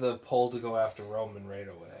have the pull to go after Roman right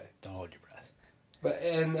away. Don't hold your breath. But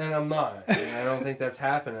and I'm not. I don't think that's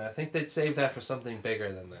happening. I think they'd save that for something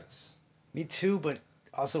bigger than this. Me too, but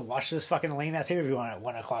also watch this fucking lame ass pay-per-view on at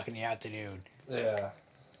 1 o'clock in the afternoon. Yeah.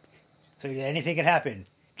 So anything can happen.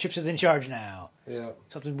 Chips is in charge now. Yeah.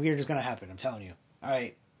 Something weird is going to happen, I'm telling you. All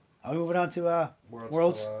right. Are we moving on to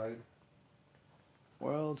Worlds Collide?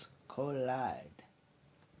 Worlds Collide.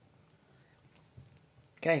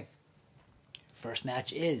 Okay. First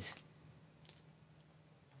match is...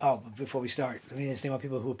 Oh, but before we start, let me just name out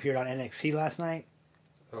people who appeared on NXT last night.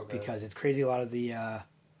 Okay. Because it's crazy a lot of the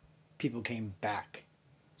people came back.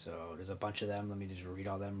 So there's a bunch of them. Let me just read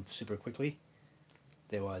all them super quickly.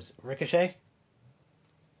 There was Ricochet,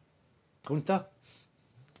 Gunther,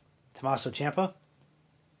 Tommaso Ciampa,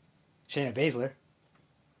 Shayna Baszler,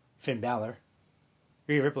 Finn Balor,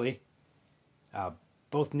 Rhea Ripley,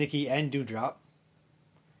 both Nikki and Doudrop.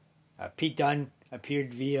 Pete Dunne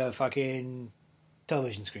appeared via fucking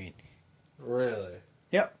television screen. Really?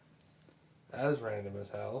 Yep. That was random as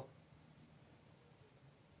hell.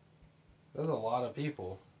 There's a lot of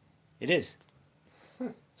people. It is.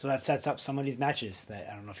 So that sets up some of these matches that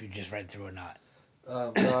I don't know if you just read through or not.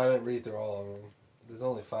 No, I didn't read through all of them. There's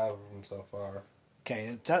only 5 of them so far.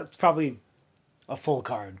 Okay, that's probably a full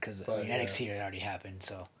card because But, NXT had already happened.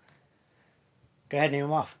 So go ahead, name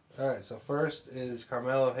them off. All right, so first is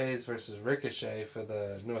Carmelo Hayes versus Ricochet for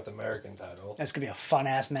the North American title. That's gonna be a fun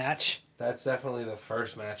ass match. That's definitely the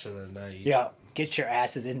first match of the night. Yeah, get your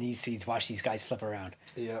asses in these seats. Watch these guys flip around.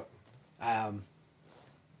 Yep. I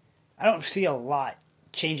don't see a lot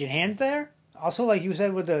changing hands there. Also, like you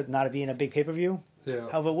said, with the not being a big pay-per-view. Yeah.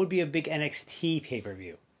 However, it would be a big NXT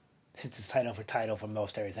pay-per-view since it's title for title for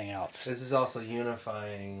most everything else. This is also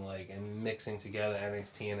unifying, like, and mixing together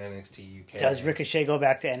NXT and NXT UK. Does Ricochet go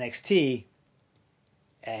back to NXT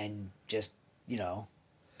and just,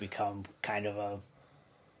 become kind of a...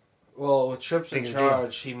 Well, with Trips in Bigger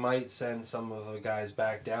charge, he might send some of the guys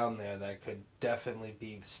back down there that could definitely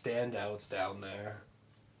be standouts down there.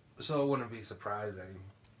 So it wouldn't be surprising.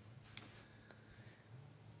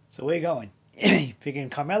 So where you going? You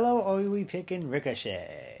picking Carmelo or are we picking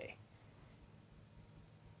Ricochet?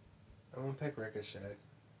 I'm going to pick Ricochet.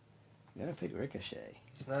 You're going to pick Ricochet.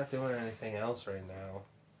 He's not doing anything else right now.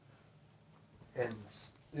 And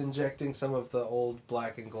injecting some of the old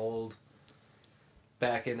black and gold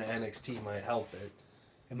back into NXT might help it.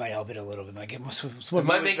 It might help it a little bit. Might get It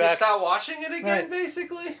might make me start watching it again, Right.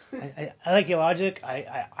 basically. I like your logic.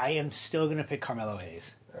 I am still going to pick Carmelo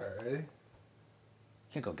Hayes. Alright.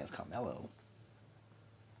 Can't go against Carmelo.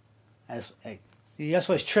 He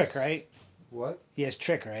also has Trick, right? What? He has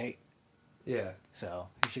Trick, right? Yeah. So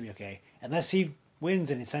he should be okay. Unless he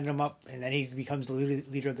wins and he sends him up and then he becomes the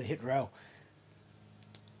leader of the Hit Row.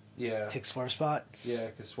 Yeah. Takes Swerve spot. Yeah,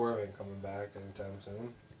 because Swerve ain't coming back anytime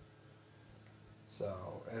soon.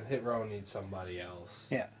 So, and Hit Row needs somebody else.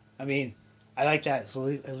 Yeah. I mean, I like that. So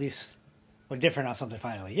at least we're different on something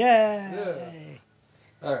finally. Yay!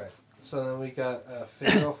 Alright. So then we got a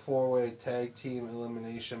fatal 4-way tag team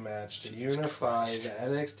elimination match to unify the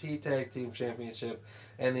NXT Tag Team Championship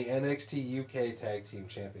and the NXT UK Tag Team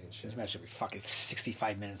Championship. This match should be fucking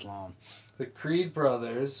 65 minutes long. The Creed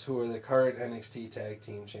brothers, who are the current NXT Tag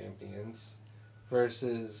Team Champions,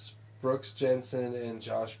 versus Brooks Jensen and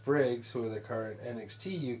Josh Briggs, who are the current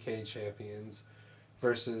NXT UK champions,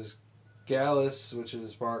 versus Gallus, which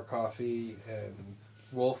is Mark Coffey and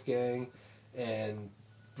Wolfgang, and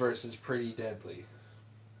versus Pretty Deadly,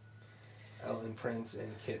 Ellen Prince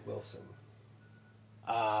and Kit Wilson.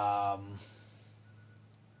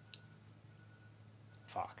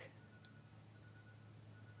 Fuck.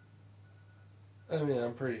 I mean,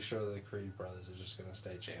 I'm pretty sure the Creed brothers are just going to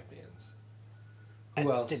stay champions.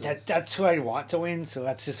 Who else? That's who I want to win, so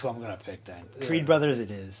that's just who I'm going to pick then. Yeah. Creed Brothers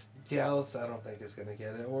it is. Gallus, I don't think is going to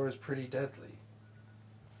get it, or is Pretty Deadly.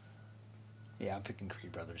 Yeah, I'm picking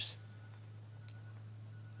Creed Brothers.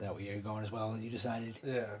 That way you're going as well, you decided?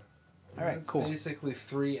 Yeah. All right, That's cool. Basically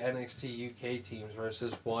 3 NXT UK teams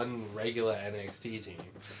versus 1 regular NXT team.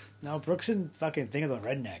 No, Brooks and fucking think of the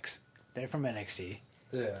Rednecks. They're from NXT.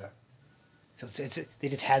 Yeah. So they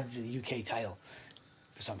just had the UK title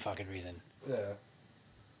for some fucking reason. Yeah.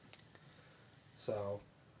 So,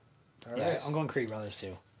 all Yeah, right. I'm going Creed Brothers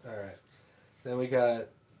too. All right. Then we got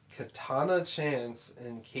Katana Chance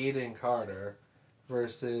and Kaden Carter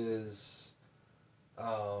versus,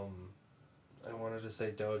 I wanted to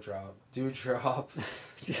say Doudrop.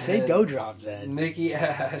 You say And Doudrop then. Nikki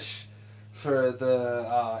Ash for the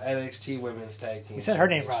NXT Women's Tag Team. You said her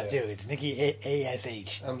name wrong too. Championship. It's Nikki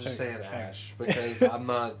ASH. I'm just saying Alright. Ash because I'm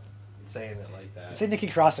not saying it like that. You say Nikki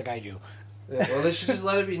Cross like I do. Yeah, well, they should just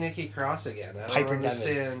let it be Nikki Cross again. I don't Piper Niven.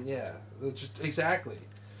 understand. Yeah, just exactly.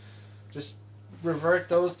 Just revert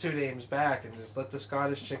those 2 names back and just let the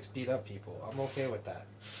Scottish chicks beat up people. I'm okay with that.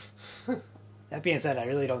 That being said, I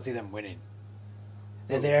really don't see them winning.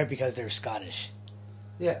 They're there because they're Scottish.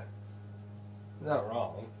 Yeah, not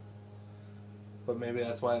wrong. But maybe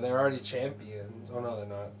that's why they're already champions. Oh no, they're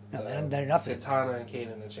not. No, they're nothing. Katana and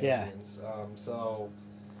Kaden are champions. So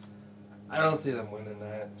I don't see them winning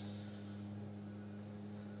that.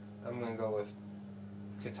 I'm gonna go with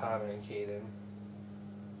Katana and Kaden.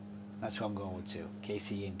 That's who I'm going with too.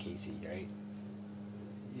 KC and KC, right?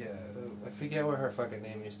 Yeah, I forget what her fucking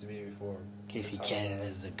name used to be before. KC Katana.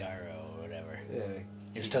 Canada Zagaro or whatever. Yeah,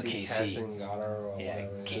 It's still KC. Kasengata or Yeah,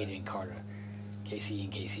 whatever, Kaden Carter. KC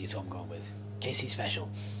and KC is who I'm going with. KC special.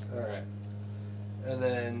 Alright. And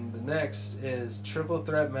then the next is triple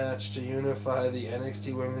threat match to unify the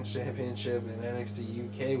NXT Women's Championship and NXT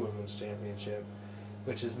UK Women's Championship,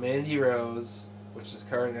 which is Mandy Rose, which is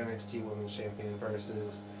current NXT Women's Champion,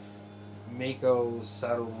 versus Meiko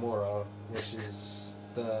Satomura, which is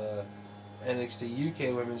the NXT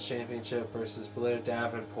UK Women's Championship, versus Blair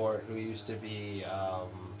Davenport, who used to be,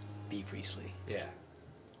 B. Priestley. yeah.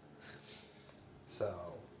 So,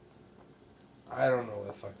 I don't know where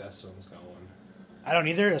the fuck that one's going. I don't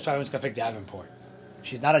either. That's why I was going to pick Davenport.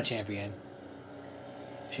 She's not a champion.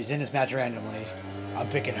 She's in this match randomly. I'm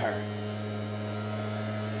picking her.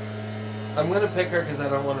 I'm gonna pick her because I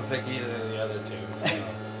don't want to pick either of the other 2. So.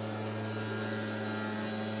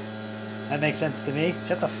 That makes sense to me.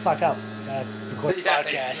 Shut the fuck up. Record the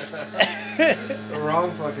podcast. The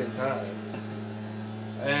wrong fucking time.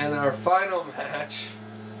 And our final match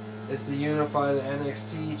is to unify the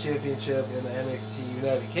NXT Championship and the NXT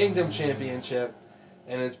United Kingdom Championship.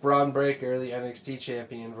 And it's Braun Breaker, the NXT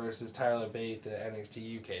Champion, versus Tyler Bate, the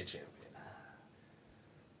NXT UK Champion.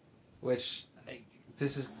 Which,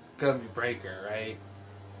 this is gonna be Breaker, right?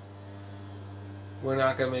 We're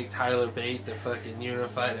not gonna make Tyler Bate the fucking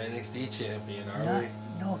unified NXT champion, are we?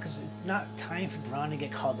 No, because it's not time for Braun to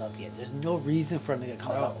get called up yet. There's no reason for him to get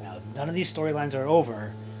called No. up now. None of these storylines are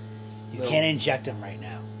over. You No. can't inject him right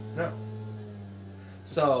now. No.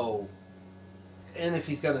 So, and if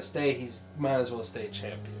he's gonna stay, he's might as well stay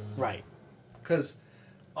champion. Right. Because,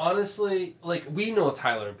 honestly, like, we know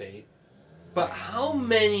Tyler Bate, but how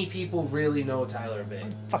many people really know Tyler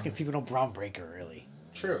Bate? Fucking people know Braun Breaker, really.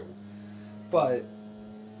 True. But,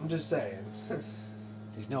 I'm just saying.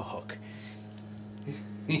 There's no hook.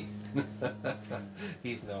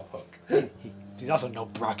 He's no hook. He's also no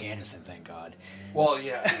Brock Anderson, thank God. Well,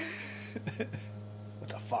 yeah. What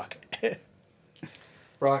the fuck?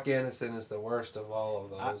 Brock Anderson is the worst of all of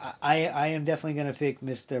those. I am definitely going to pick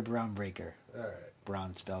Mr. Braun Breaker. Alright.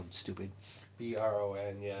 Braun spelled stupid.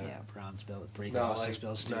 B-R-O-N, yeah. Yeah, Braun spelled Breaker Not also like,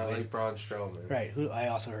 spelled stupid. not like Braun Strowman. Right, who I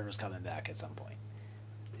also heard was coming back at some point.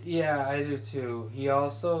 Yeah, I do too. He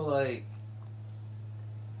also, like...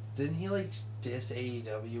 Didn't he, like, diss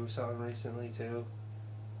AEW or something recently, too?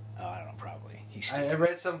 Oh, I don't know, probably. He's I stupid.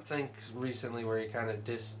 read something recently where he kind of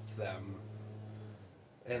dissed them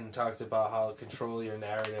and talked about how Control Your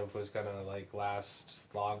Narrative was gonna, like,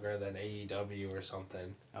 last longer than AEW or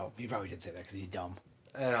something. Oh, he probably did say that because he's dumb.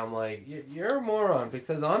 And I'm like, you're a moron,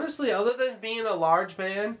 because honestly, other than being a large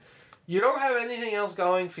man, You don't have anything else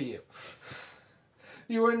going for you.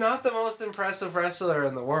 You are not the most impressive wrestler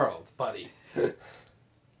in the world, buddy.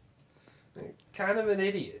 Kind of an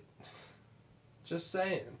idiot. Just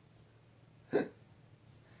saying.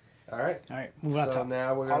 Alright. Alright, move on So to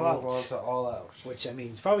now we're going All to move Out. on to All Out. Which, I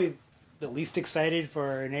mean, is probably the least excited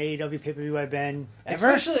for an AEW pay-per-view I've been ever.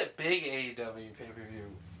 Especially a big AEW pay-per-view,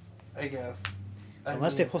 I guess.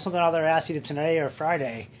 Unless they pull something out of their ass either today or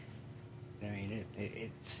Friday. I mean,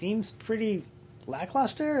 it seems pretty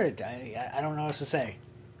lackluster. I don't know what to say.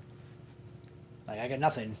 Like, I got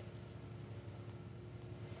nothing.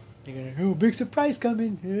 They're gonna, oh, big surprise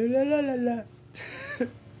coming. La, la, la, la.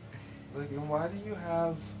 Like, and why do you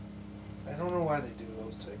have... I don't know why they do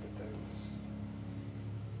those type of things.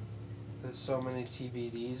 There's so many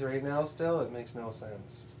TBDs right now still, it makes no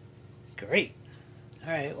sense. Great.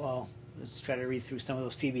 Alright, well, let's try to read through some of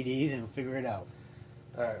those TBDs and figure it out.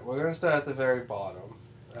 Alright, we're going to start at the very bottom,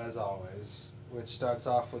 as always, which starts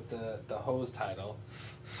off with the hose title,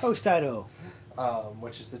 Host title.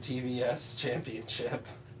 which is the TBS Championship,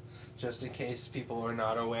 just in case people are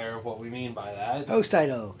not aware of what we mean by that. Host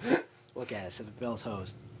title. Look at us at the Bell's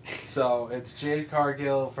host. So, it's Jade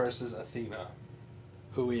Cargill versus Athena.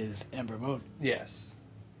 Who is Ember Moon. Yes.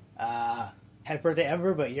 Happy birthday,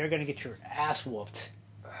 Ember, but you're gonna get your ass whooped.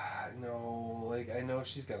 No, like, I know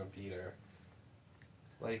she's going to beat her.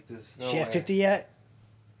 Like, this. No She at way. 50 yet?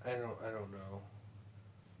 I don't know.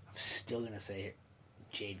 I'm still gonna say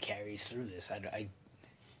Jade carries through this. I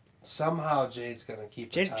Somehow Jade's gonna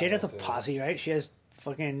keep. The Jade has a title, too. posse, right? She has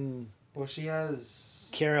fucking Well, she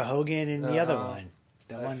has. Kara Hogan and the other Uh-huh. one.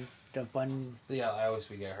 The one Yeah, I always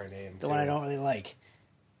forget her name. the one I don't really like.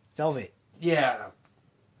 Velvet. Yeah.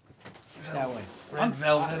 That one. Red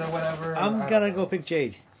Velvet or whatever. I I'm don't gonna know. go pick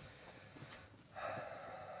Jade.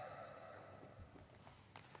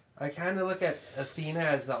 I kind of look at Athena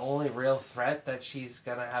as the only real threat that she's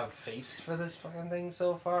gonna have faced for this fucking thing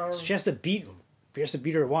so far. She has to beat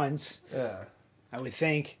her once, Yeah. I would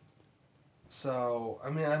think. So, I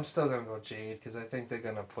mean, I'm still gonna go Jade because I think they're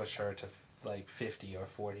gonna push her to like 50 or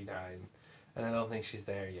 49, and I don't think she's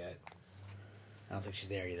there yet. I don't think she's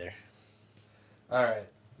there either. All right,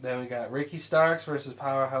 then we got Ricky Starks versus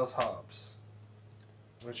Powerhouse Hobbs,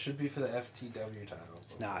 which should be for the FTW title.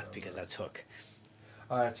 It's not because that's Hook.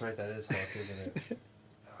 Oh, that's right, that is Hook, isn't it?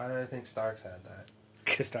 Why did I think Starks had that?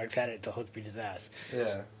 Because Starks had it until Hook beat his ass.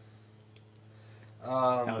 Yeah.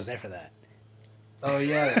 I was there for that. Oh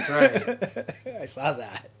yeah, that's right. I saw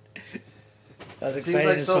that. That was It seems exciting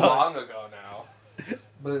like as so fuck. long ago now,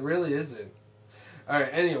 but it really isn't. All right.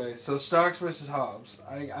 Anyway, so Starks versus Hobbs.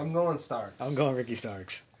 I'm going Starks. I'm going Ricky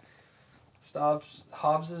Starks.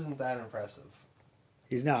 Hobbs isn't that impressive.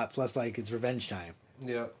 He's not. Plus, like, it's revenge time.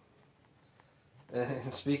 Yep.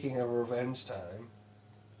 And speaking of revenge time,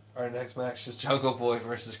 our next match is Jungle Boy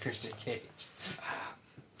versus Christian Cage.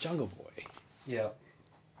 Jungle Boy. Yep.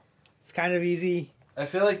 It's kind of easy. I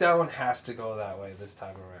feel like that one has to go that way this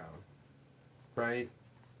time around. Right?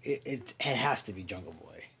 It has to be Jungle Boy.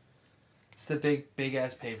 It's the big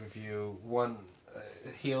ass pay-per-view. One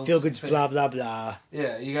heels. Feel good, blah, blah, blah.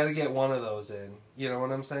 Yeah, you got to get one of those in. You know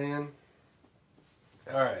what I'm saying?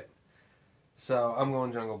 All right. So I'm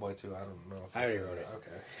going Jungle Boy too. I don't know. If I already said wrote it.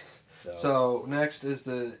 Okay. So next is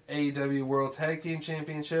the AEW World Tag Team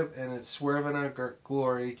Championship, and it's Swerve and Our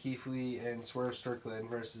Glory, Keith Lee and Swerve Strickland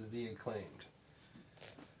versus The Acclaimed.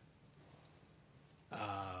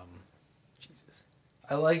 Jesus.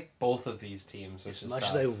 I like both of these teams, which As is much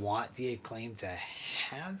tough. as I want the Acclaim to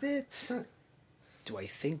have it, do I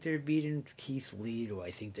think they're beating Keith Lee? Do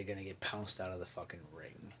I think they're going to get pounced out of the fucking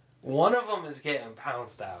ring? One of them is getting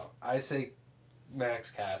pounced out. I say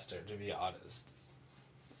Max Caster, to be honest.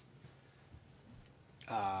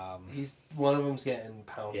 One of them's getting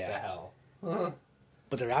pounced Yeah. to hell.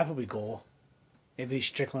 But the rap will be cool. Maybe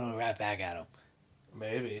Strickland will rap back at him.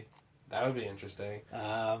 Maybe. That would be interesting.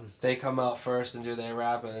 Um, They come out first and do their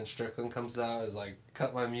rap, and then Strickland comes out, is like,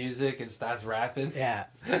 cut my music, and starts rapping. yeah.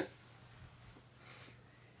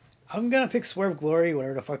 I'm going to pick Swerve Glory,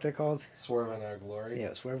 whatever the fuck they're called. Swerve in Our Glory.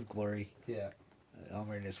 Yeah, Swerve Glory. Yeah. I'm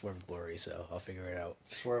ready to Swerve Glory, so I'll figure it out.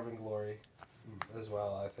 Swerve and Glory as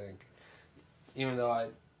well, I think. Even though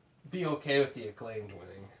I'd be okay with the Acclaimed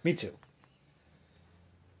winning. Me too.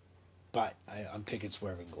 But I'm picking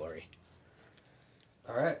Swerve and Glory.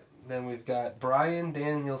 Alright, then we've got Bryan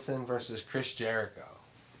Danielson versus Chris Jericho.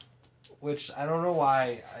 Which, I don't know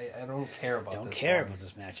why, I don't care about Don't this care one. about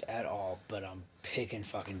this match at all, but I'm picking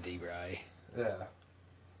fucking D-Bry. Yeah,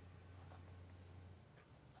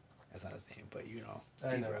 That's not his name, but you know.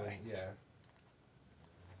 I know, D-Bry. yeah.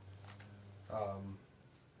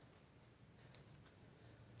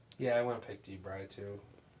 Yeah, I'm gonna pick D-Bry too.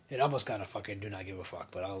 It almost got a fucking do not give a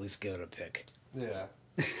fuck, but I'll at least give it a pick. Yeah.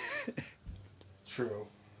 True.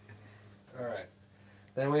 Alright.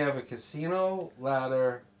 Then we have a casino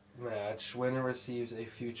ladder match. Winner receives a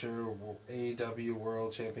future AEW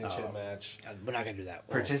World Championship match. We're not gonna do that.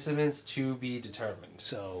 Participants to be determined.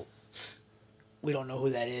 So we don't know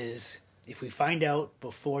who that is. If we find out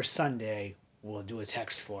before Sunday, we'll do a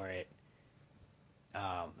text for it.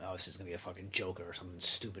 Obviously, it's gonna be a fucking Joker or something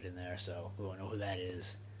stupid in there, so we won't know who that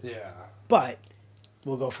is. Yeah. But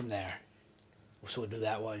we'll go from there. So we'll do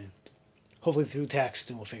that one, hopefully through text,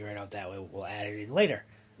 and we'll figure it out that way. We'll add it in later.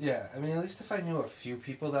 Yeah, I mean, at least if I knew a few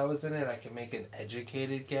people that was in it, I could make an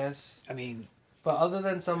educated guess. I mean, But other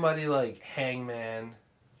than somebody like Hangman,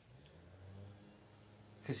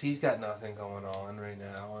 because he's got nothing going on right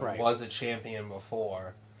now, and Right. was a champion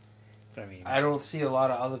before, but I mean, I don't see a lot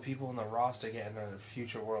of other people in the roster getting a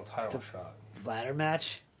future world title shot. ladder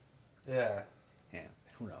match. Yeah, Yeah,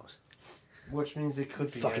 who knows? which means it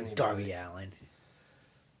could be Fucking anybody. Darby Allin.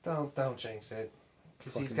 Don't jinx it,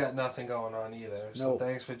 because he's Fucking- got nothing going on either. So No.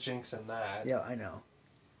 thanks for jinxing that. Yeah, I know.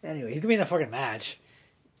 Anyway, he's gonna be in the fucking match.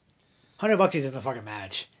 $100 he's in the fucking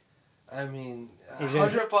match. I mean, He's gonna-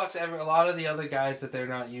 $100. A lot of the other guys that they're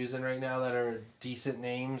not using right now that are decent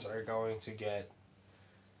names are going to get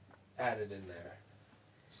added in there.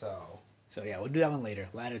 So So yeah, we'll do that one later.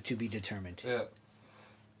 Ladder to be determined. yeah,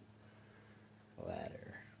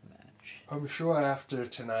 Ladder match. I'm sure after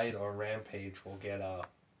tonight or Rampage we'll get a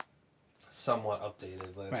somewhat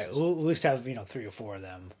updated list. Right, we'll at least have 3 or 4 of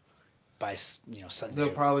them by Sunday. They'll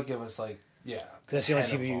probably give us like 'Cause that's the only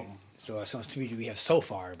 10 of TV. them. So that's the only TV we have so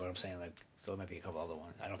far. But I'm saying so it might be a couple other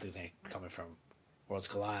ones. I don't think there's any coming from Worlds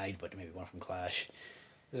Collide, but maybe one from Clash.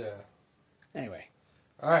 Yeah. Anyway,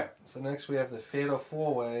 All right. So next we have the Fatal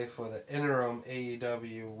 4-Way for the interim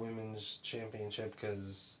AEW Women's Championship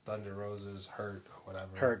because Thunder Rosa's hurt or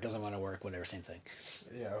whatever. Hurt doesn't want to work. Whatever, same thing.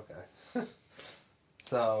 Yeah, okay.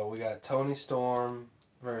 So we got Tony Storm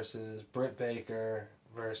versus Britt Baker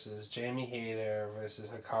versus Jamie Hayter versus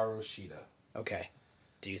Hikaru Shida. Okay.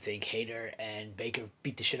 Do you think Hayter and Baker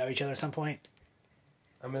beat the shit out of each other at some point?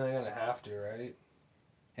 I mean, they're gonna have to, right?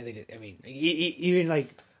 I think. Even like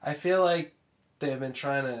I feel like they've been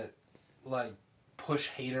trying to like push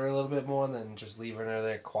Hayter a little bit more than just leaving her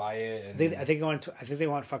there quiet. And I think they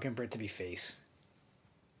want fucking Britt to be face.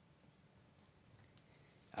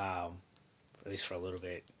 At least for a little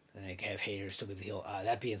bit, and they have Hayter still be the heel.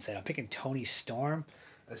 That being said, I'm picking Tony Storm.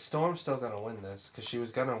 Storm's still gonna win this because she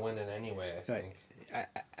was gonna win it anyway. I think.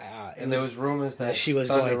 And There was rumors that she was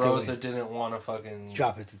Thunder going to Rosa win. didn't want to fucking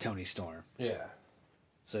drop it to Tony Storm. Yeah,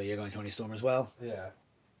 So you're going Tony Storm as well? yeah.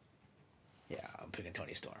 Yeah, I'm picking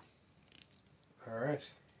Tony Storm. All right.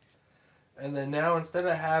 And then now instead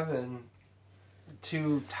of having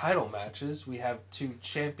 2 title matches, we have 2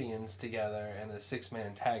 champions together and a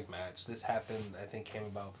 6-man tag match. This happened, I think, came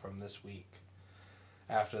about from this week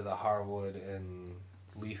after the Harwood and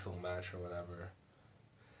Lethal match or whatever.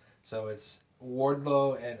 So it's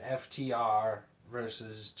Wardlow and FTR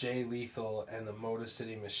versus Jay Lethal and the Motor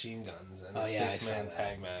City Machine Guns in a Oh, yeah, I 6-man saw that.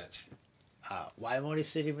 tag match. Why Motor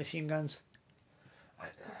City Machine Guns?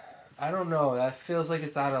 I don't know. That feels like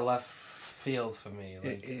it's out of left field for me.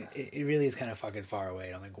 Like, It really is kind of fucking far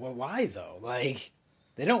away. I'm like, well, why though? Like,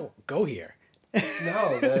 they don't go here.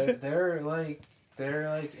 no, they're like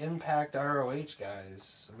Impact ROH guys.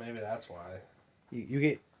 So maybe that's why. You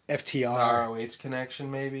get The FTR. ROH connection,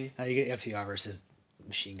 maybe, You get FTR versus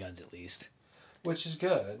Machine Guns at least. which is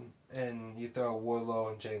good. And you throw Wardlow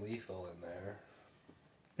and Jay Lethal in there.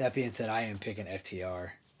 That being said, I am picking FTR.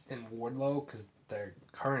 And Wardlow because they're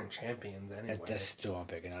current champions anyway. That's still I'm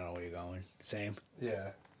picking. I don't know where you're going. Same. Yeah,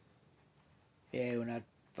 Yeah, we're not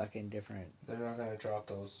fucking different. they're not gonna drop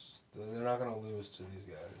those. They're not gonna lose to these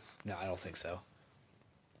guys. No, I don't think so.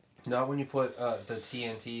 Not when you put the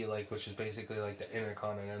TNT, which is basically like the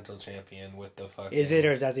Intercontinental Champion with the fucking. Is it,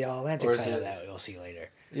 or is that the All Atlantic Or is title it- that we'll see later?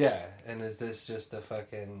 Yeah, and is this just the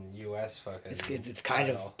fucking U.S. fucking? It's kind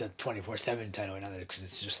title? of the 24/7 title another because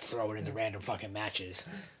it's just throwing in the random fucking matches.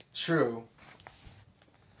 True.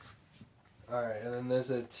 Alright, and then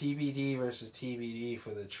there's a TBD versus TBD for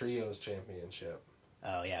the Trios Championship.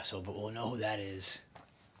 Oh yeah, so but we'll know who that is.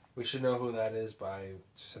 We should know who that is by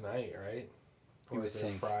tonight, right? You Or would is it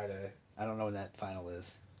think. Friday? I don't know when that final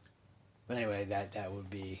is. But anyway, that would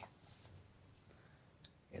be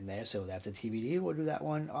in there. So that's a TBD. We'll do that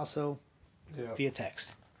one also Yeah. via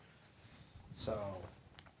text. So,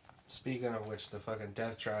 speaking of which, the fucking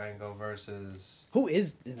Death Triangle versus Who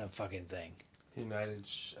is in the fucking thing? United...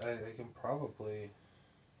 I can probably...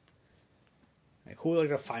 Like who like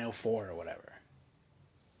the final 4 or whatever?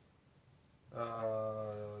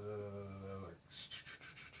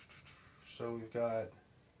 So we've got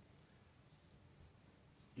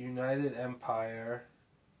United Empire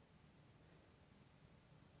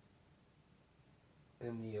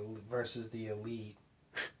in the versus the Elite.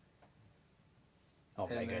 Oh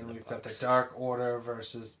my And god. then we've got the Dark Order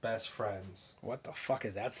versus Best Friends. What the fuck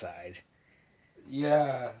is that side?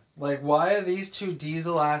 Yeah. Like, why are these two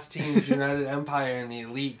diesel-ass teams, United Empire and the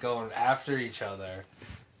Elite, going after each other?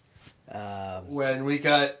 When we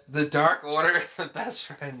got the Dark Order and the Best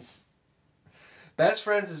Friends. Best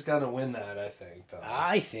Friends is going to win that, I think, though.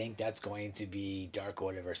 I think that's going to be Dark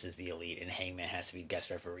Order versus the Elite, and Hangman has to be guest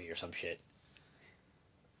referee or some shit.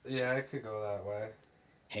 Yeah, it could go that way.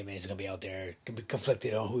 Hangman's gonna be out there, gonna be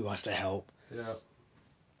conflicted on who he wants to help. Yeah.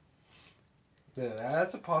 Yeah,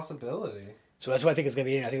 that's a possibility. So that's what I think is gonna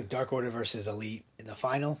be. I think Dark Order versus Elite in the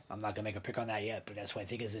final. I'm not gonna make a pick on that yet, but that's what I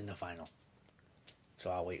think is in the final. So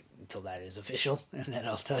I'll wait until that is official, and then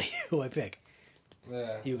I'll tell you who I pick.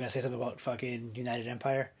 Yeah. You were gonna say something about fucking United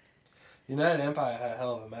Empire? United Empire had a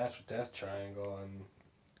hell of a match with Death Triangle on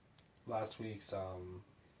last week's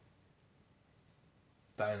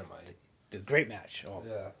Dynamite. The great match. Oh,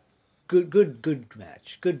 Yeah. good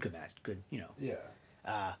match. Good match. Good, you know.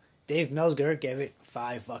 Yeah. Dave Melsger gave it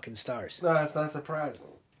 5 fucking stars. No, that's not surprising.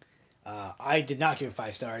 I did not give it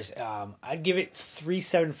 5 stars. I'd give it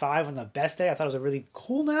 3.75 on the best day. I thought it was a really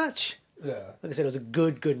cool match. Yeah. Like I said, it was a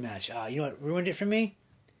good match. You know what ruined it for me?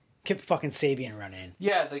 Kip fucking Sabian run in.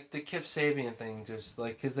 Yeah, the Kip Sabian thing, just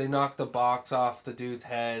like, because they knocked the box off the dude's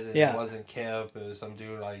head, and Yeah. it wasn't Kip, it was some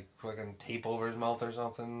dude, like, fucking tape over his mouth or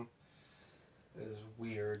something. It was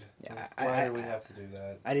weird. Yeah, Like, why do we have to do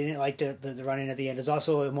that? I didn't like the run in at the end. There's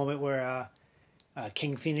also a moment where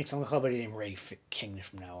King Phoenix, I'm going to call him Ray King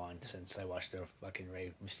from now on, since I watched the fucking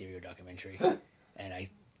Ray Mysterio documentary. And I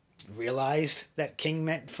realized that King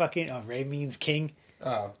meant fucking, Ray means king.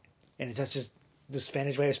 Oh. And that's just the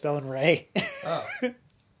Spanish way of spelling Ray. Oh.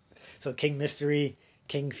 So King Mystery,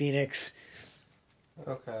 King Phoenix.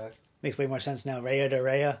 Okay. Makes way more sense now. Raya de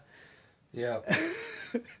Raya. Yeah.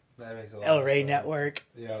 That makes a lot El of Rey sense. Network.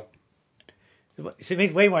 Yeah. It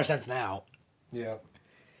makes way more sense now. Yeah.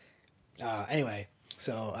 Anyway,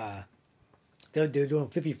 so they were doing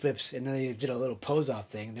flippy flips, and then they did a little pose off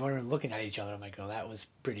thing. And they weren't even looking at each other. I'm like, oh, that was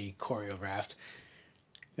pretty choreographed.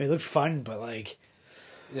 It looked fun, but like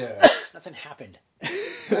Yeah. nothing happened.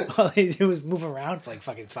 All they did was move around for like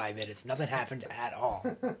fucking 5 minutes. Nothing happened at all.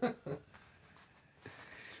 I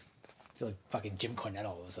feel like fucking Jim Cornette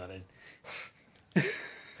all of a sudden.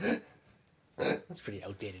 That's a pretty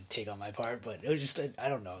outdated take on my part, but it was just I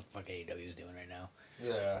don't know what the fuck AEW is doing right now.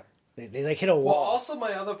 Yeah. They like hit a wall. Well, also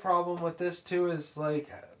my other problem with this too is like,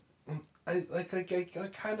 I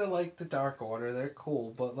kind of like the Dark Order. They're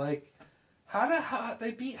cool, but like, how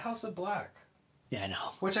they beat House of Black? Yeah, I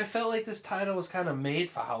know. Which I felt like this title was kind of made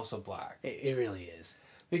for House of Black. It really is.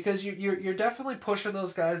 Because you're definitely pushing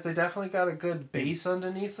those guys. They definitely got a good base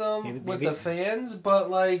underneath them with the fans, but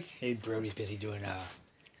like... Maybe Brody's busy doing,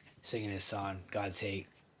 singing his song, God's Hate,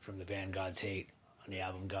 from the band God's Hate, on the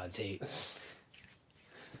album God's Hate.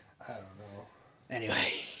 I don't know.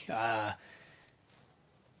 Anyway, yeah,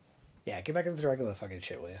 get back into the regular fucking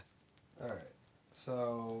shit, will you? Alright.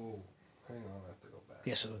 So, hang on, I have to go back.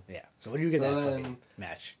 Yeah, so what do you get So that then- fucking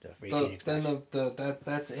match? The Ray Phoenix match?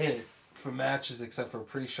 That's it for matches except for a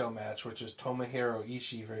pre-show match, which is Tomohiro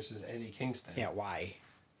Ishii versus Eddie Kingston. Yeah, why?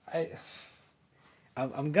 I'm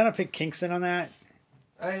I'm gonna pick Kingston on that.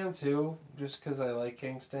 I am too, just because I like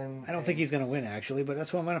Kingston. I don't think he's gonna win, actually, but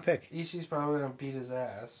that's what I'm gonna pick. Ishii's probably gonna beat his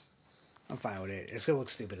ass. I'm fine with it. It's gonna look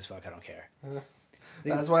stupid as fuck, I don't care.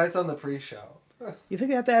 That's why it's on the pre-show. You think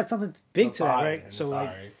they have to add something big I'm to that, fine, right? I'm So, like,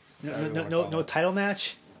 sorry. no title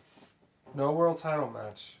match? No world title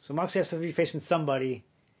match. So Moxley has to be facing somebody.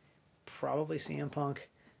 Probably CM Punk.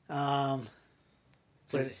 With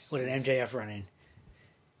an MJF running.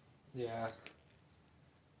 Yeah.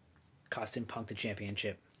 Costing Punk the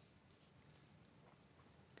championship.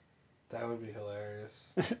 That would be hilarious.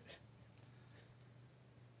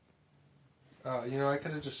 You know, I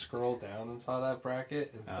could have just scrolled down and saw that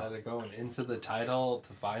bracket instead of going into the title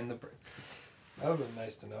to find the... That would have been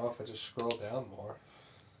nice to know if I just scrolled down more.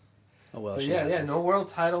 Oh, well. But yeah, no world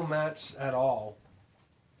title match at all.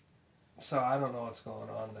 So I don't know what's going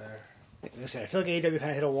on there. Listen, I feel like AEW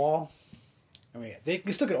kind of hit a wall. I mean, they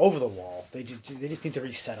can still get over the wall. They just need to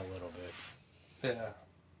reset a little bit. Yeah.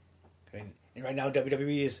 I mean, and right now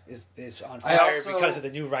WWE is on fire because of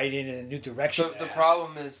the new writing and the new direction. The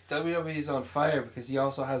problem is WWE is on fire because he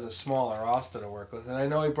also has a smaller roster to work with. And I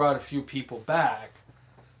know he brought a few people back,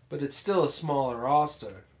 but it's still a smaller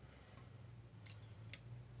roster.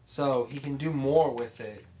 So he can do more with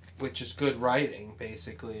it, which is good writing,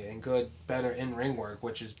 basically, and better in-ring work,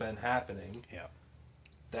 which has been happening. Yeah.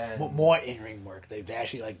 Then More in-ring work. They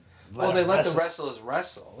actually, like, they let the wrestle. wrestlers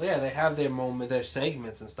wrestle. Yeah, they have their moment, their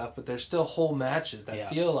segments and stuff, but there's still whole matches that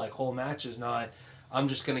feel like whole matches, not, I'm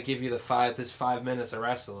just going to give you this 5 minutes of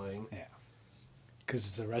wrestling. Yeah. Because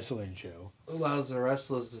it's a wrestling show. It allows the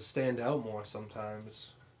wrestlers to stand out more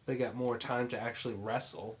sometimes. They got more time to actually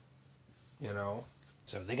wrestle, you know?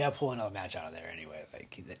 So they got to pull another match out of there anyway.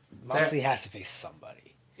 Like, Moxley has to face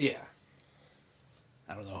somebody. Yeah.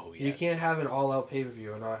 I don't know who You yet. can't have an all-out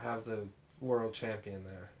pay-per-view and not have the world champion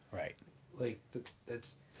there. Right. Like,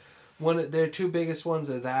 that's... Their two biggest ones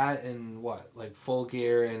are that and what? Like, Full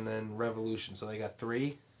Gear and then Revolution. So they got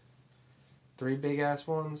three big-ass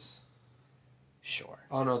ones? Sure.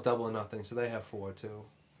 Oh, no, Double or Nothing. So they have 4, too.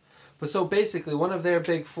 But so basically, one of their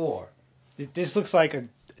big 4. This looks like a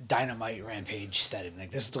Dynamite Rampage setting. Like,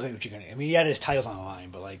 this looks like what you're going to... I mean, he had his titles on the line,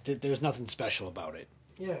 but, like, there's nothing special about it.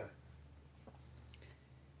 Yeah.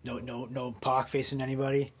 No Pac facing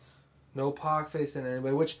anybody? No Pac facing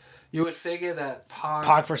anybody, which you would figure that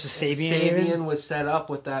Pac versus Sabian even? was set up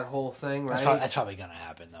with that whole thing, right? That's probably going to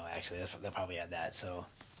happen, though, actually. They'll probably add that, so...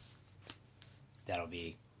 That'll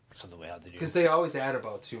be something we have to do. Because they always add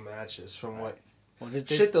about 2 matches from what... Well,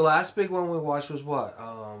 Shit, the last big one we watched was what?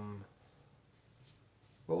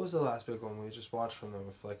 What was the last big one we just watched from them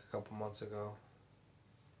like a couple months ago?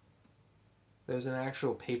 There was an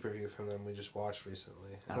actual pay-per-view from them we just watched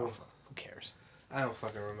recently. Who cares? I don't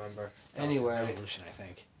fucking remember. That was Anyway. Revolution, I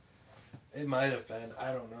think. It might have been.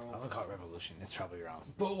 I don't know. I'm going to call it Revolution. It's probably wrong.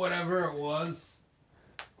 But whatever it was,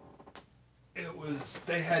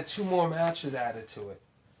 they had 2 more matches added to it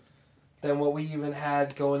than what we even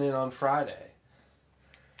had going in on Friday.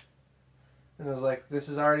 And it was like, this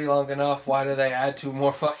is already long enough. Why do they add 2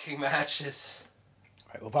 more fucking matches?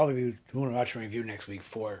 Right, we'll probably be doing a watch and review next week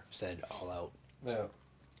for said All Out. Yeah.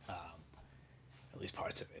 At least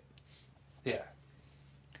parts of it. Yeah.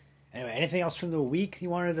 Anyway, anything else from the week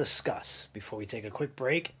you want to discuss before we take a quick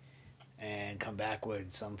break and come back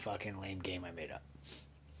with some fucking lame game I made up?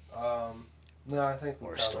 No, I think we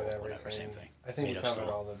Or covered stole, everything. whatever, same thing. I think Made we up covered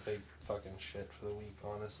stole. all the big fucking shit for the week,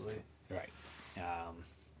 honestly. Right.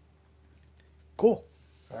 Cool.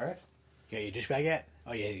 All right. You got your dish bag yet?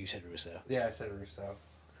 Oh, yeah, you said Russo. Yeah, I said Russo.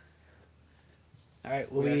 All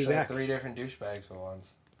right, we'll We be actually back. had 3 different douchebags for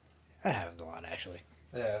once. That happens a lot, actually.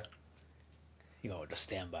 Yeah. You go with the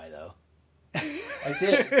standby, though. I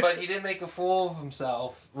did, but he did make a fool of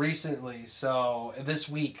himself recently, this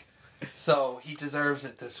week. So he deserves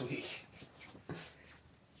it this week.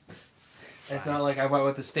 It's not like I went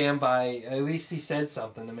with the standby. At least he said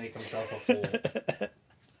something to make himself a fool.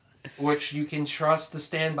 Which you can trust the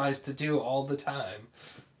standbys to do all the time.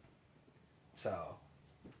 So.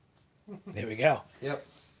 There we go. Yep.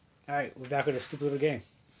 All right, we're back with a stupid little game.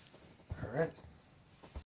 Alright.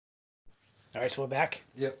 All right, so we're back.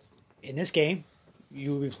 Yep. In this game,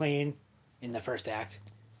 you will be playing, in the first act,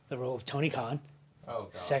 the role of Tony Khan. Oh,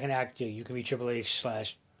 God. Second act, you can be Triple H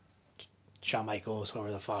 / Shawn Michaels,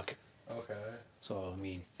 whoever the fuck. Okay. So, I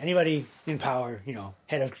mean, anybody in power,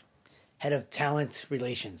 head of talent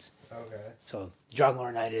relations. Okay. So, John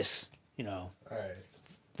Laurinaitis, Alright.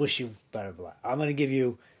 wish you blah, blah, blah. I'm going to give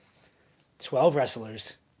you 12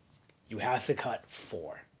 wrestlers. You have to cut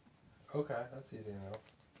 4. Okay, that's easy enough.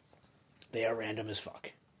 They are random as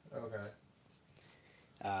fuck. Okay.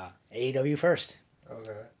 AEW first.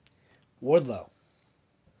 Okay. Wardlow.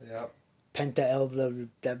 Yep. Penta El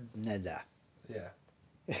Neda.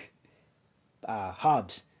 Yeah.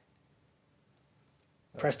 Hobbs.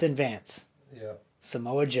 Preston Vance. Yep.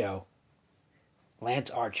 Samoa Joe.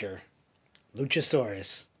 Lance Archer.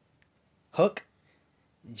 Luchasaurus. Hook.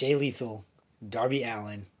 Jay Lethal. Darby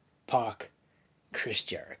Allin. Pac. Chris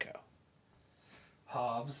Jericho.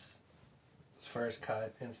 Hobbs. First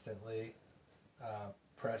cut instantly.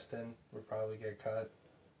 Preston would probably get cut.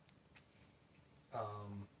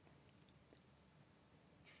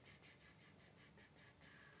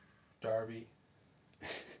 Darby.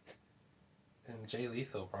 And Jay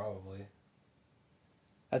Lethal probably.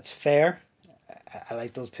 That's fair. I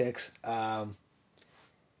like those picks. I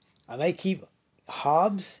might keep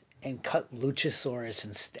Hobbs and cut Luchasaurus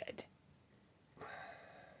instead.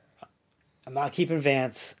 I'm not keeping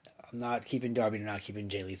Vance. I'm not keeping Darby. I'm not keeping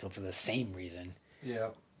Jay Lethal for the same reason.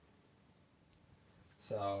 Yep.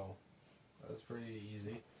 So, that was pretty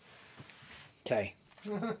easy. Okay.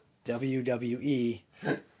 WWE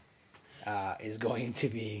is going to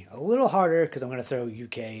be a little harder because I'm going to throw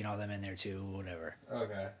UK and all them in there too, whatever.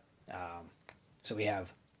 Okay. So we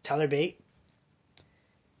have Tyler Bate,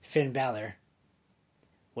 Finn Balor,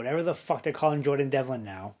 whatever the fuck they're calling Jordan Devlin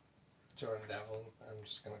now. Jordan Devlin. I'm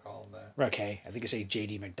just gonna call him that. Okay, I think it's like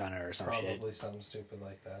JD McDonough or some shit. Probably something stupid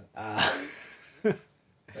like that. Uh,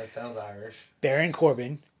 That sounds Irish. Baron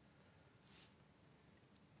Corbin.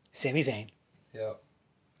 Sami Zayn. Yep.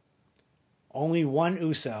 Only one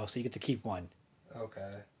Uso, so you get to keep one.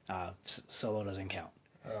 Okay. Solo doesn't count.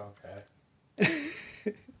 Okay.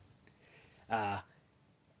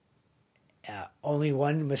 Only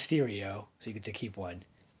one Mysterio, so you get to keep one.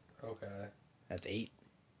 Okay. That's 8.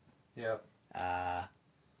 Yep.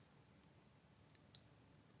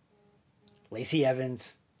 Lacey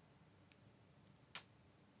Evans.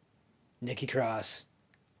 Nikki Cross.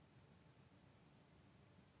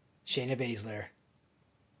 Shayna Baszler.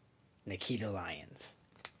 Nikita Lyons.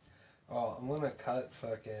 Oh, I'm gonna cut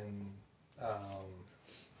fucking.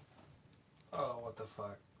 Oh, what the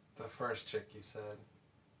fuck? The first chick you said.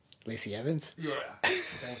 Lacey Evans? Yeah.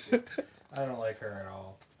 Thank you. I don't like her at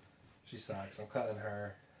all. She sucks. I'm cutting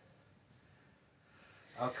her.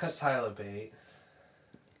 I'll cut Tyler Bate.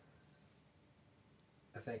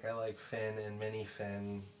 I think I like Finn and Mini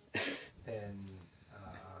Finn and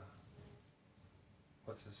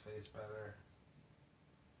what's his face better.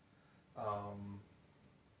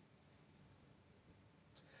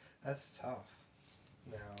 That's tough.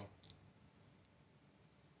 Now,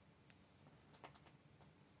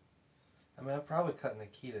 I mean, I'd probably cut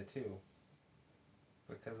Nikita too,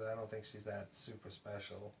 because I don't think she's that super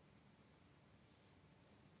special.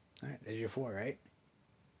 All right, there's your 4, right?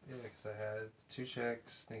 Yeah, because I had 2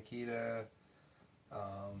 chicks, Nikita.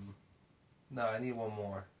 No, I need one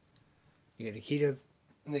more. You got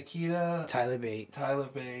Nikita, Tyler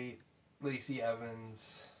Bate. Lacey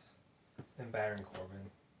Evans, and Baron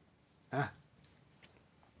Corbin.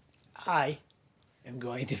 I am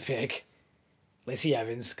going to pick Lacey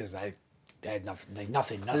Evans because I had nothing. Like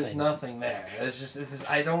nothing. There's nothing there. It's just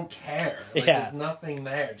I don't care. Like, Yeah. There's nothing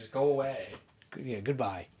there. Just go away. Yeah,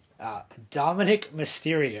 goodbye. Dominic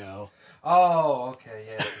Mysterio. Oh, okay,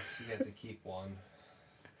 yeah. You get to keep one.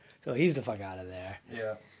 So he's the fuck out of there.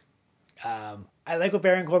 Yeah. I like what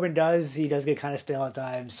Baron Corbin does. He does get kind of stale at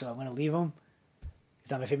times, so I'm going to leave him. He's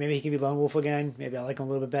not my favorite. Maybe he can be Lone Wolf again. Maybe I like him a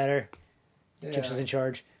little bit better. Yeah. Chips is in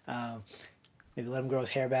charge. Maybe let him grow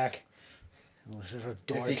his hair back. Sort of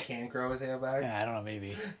dork. If he can't grow his hair back. Yeah, I don't know,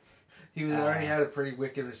 maybe. He was already had a pretty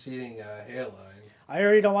wicked receding hairline. I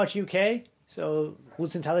already don't watch UK, so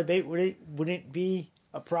Woods and Tyler Bate, wouldn't be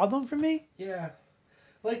a problem for me? Yeah.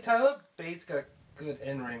 Like, Tyler Bates got good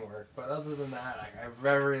in-ring work, but other than that, I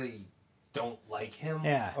really don't like him.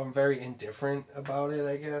 Yeah. I'm very indifferent about it,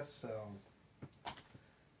 I guess, so...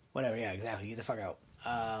 Whatever, yeah, exactly. Get the fuck out.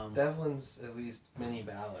 Devlin's at least mini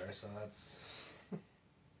Balor, so that's...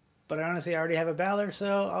 But honestly, I already have a Balor,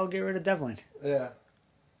 so I'll get rid of Devlin. Yeah.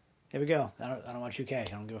 Here we go. I don't watch UK. I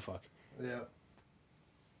don't give a fuck. Yeah.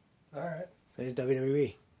 Alright. So there's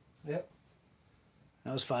WWE. Yep.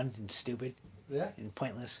 That was fun and stupid Yeah. and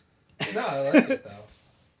pointless. No, I like it, though.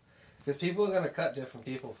 Because people are going to cut different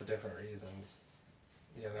people for different reasons.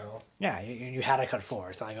 You know? Yeah, you had to cut 4.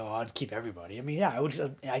 It's like, oh, I'd keep everybody. I mean, yeah, I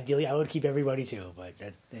would. Ideally, I would keep everybody too, but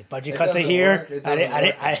the budget It cuts are doesn't here. work. It doesn't work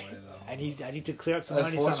that way, though. I need to clear up some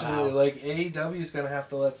money Unfortunately, somehow. like, AEW's going to have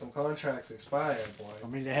to let some contracts expire, boy. I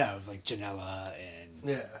mean, they have like Janela and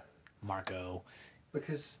Yeah. Marco.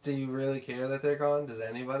 Because do you really care that they're gone? Does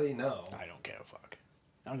anybody? No. I don't give a fuck.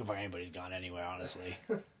 I don't give a fuck anybody's gone anywhere, honestly.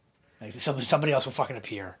 Like somebody else will fucking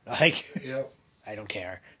appear. Like Yep. I don't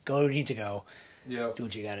care. Go where you need to go. Yep. Do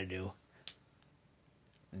what you got to do.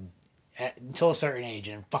 Until a certain age,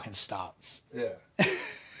 and fucking stop. Yeah.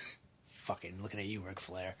 Fucking looking at you, Ric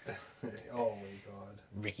Flair, Oh my god.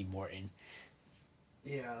 Ricky Morton.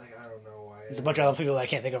 Yeah, like, I don't know why. There's a bunch of other people that I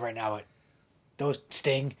can't think of right now, but those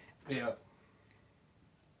Sting. Yeah.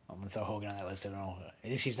 I'm gonna throw Hogan on that list. I don't know. At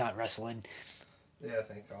least he's not wrestling Yeah,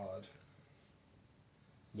 thank God.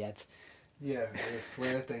 yet. Yeah, the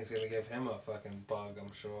Flair thing's gonna give him a fucking bug,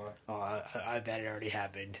 I'm sure. Oh, I bet it already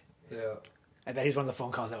happened. Yeah. I bet he's one of the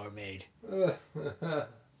phone calls that were made.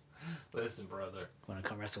 Listen, brother. Want to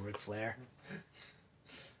come wrestle Ric Flair?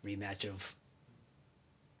 Rematch of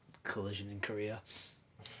Collision in Korea.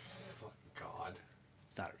 Fucking God.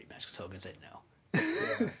 It's not a rematch because Hogan said no.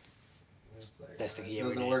 Yeah. It's like, Best thing he it ever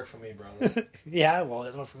doesn't did. work for me, brother. Yeah, well,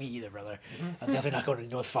 that's not for me either, brother. I'm definitely not going to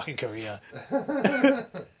North fucking Korea.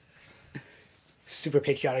 Super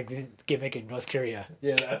patriotic gimmick in North Korea.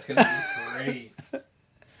 Yeah, that's gonna be great.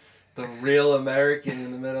 The real American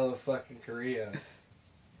in the middle of fucking Korea.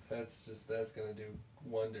 That's gonna do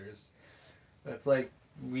wonders. That's like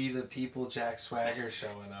We the People Jack Swagger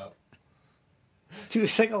showing up. Dude,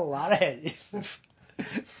 it's like a lot of it.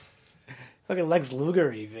 Fucking Lex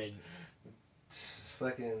Luger even.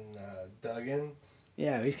 Fucking Duggan.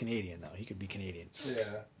 Yeah, he's Canadian though. He could be Canadian.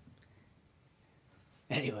 Yeah.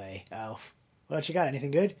 Anyway, what else you got?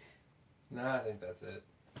 Anything good? No, I think that's it.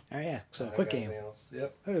 Oh yeah. So I quick got game. anything else.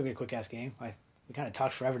 Yep. It'll be a quick ass game. We kind of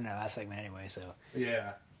talked forever in that last segment anyway, so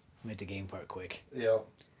Yeah. made the game part quick. Yep.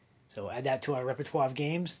 So add that to our repertoire of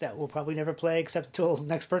games that we'll probably never play except until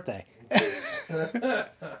next birthday. All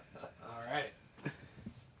right.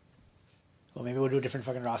 Well, maybe we'll do different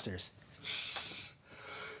fucking rosters.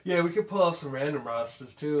 Yeah, we could pull off some random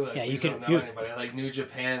rosters too. Like, Yeah, we you don't could- know anybody. Like New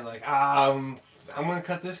Japan. Like, I'm gonna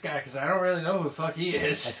cut this guy because I don't really know who the fuck he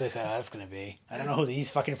is. That's what that's gonna be. I don't know who these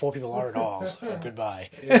fucking 4 people are at all. So goodbye.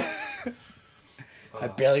 Yeah. I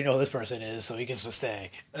barely know who this person is, so he gets to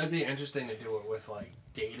stay. It'd be interesting to do it with like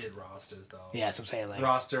dated rosters though. Yeah, that's what I'm saying. Like,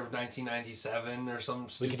 Roster of 1997 or some. we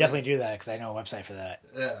Stupid... could definitely do that because I know a website for that.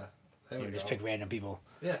 Yeah. There we You go. just pick random people.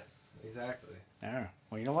 Yeah. Exactly. Oh.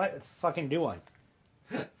 Well, you know what? Let's fucking do one.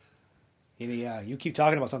 Maybe you keep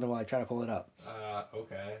talking about something while I try to pull it up.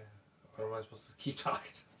 Okay. What am I supposed to keep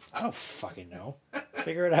talking I don't fucking know.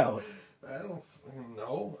 Figure it out. about? I don't fucking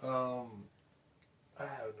know. I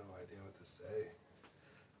have no idea what to say.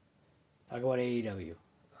 Talk about AEW.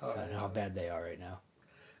 Oh, I know how bad they are right now.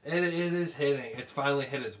 It is hitting. It's finally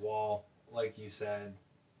hit its wall, like you said.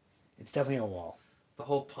 It's definitely a wall. The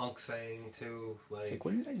whole punk thing too. It's Like, like,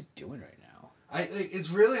 what are you guys doing right now? it's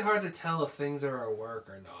really hard to tell if things are a work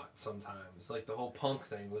or not. Sometimes, like the whole punk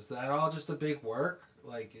thing, was that all just a big work?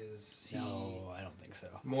 Like, is he No, I don't think so.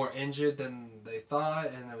 more injured than they thought,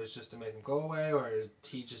 and it was just to make him go away, or did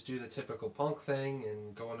he just do the typical punk thing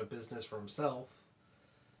and go into business for himself?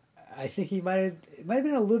 I think he might have. It might have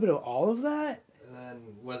been a little bit of all of that. And then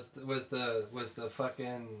was the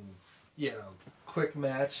fucking, you know, quick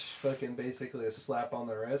match fucking basically a slap on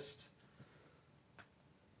the wrist?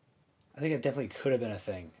 I think it definitely could have been a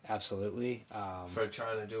thing. Absolutely. For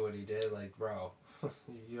trying to do what he did, like, bro,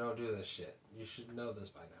 you don't do this shit. You should know this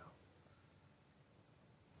by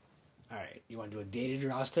now. All right, you want to do a dated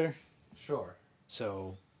roster? Sure.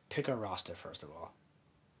 So pick a roster first of all.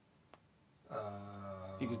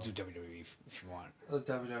 You could do WWE if you want.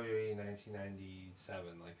 WWE 1997,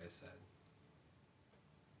 like I said.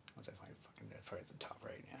 Once I find fucking that part at the top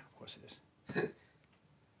right now, of course it is.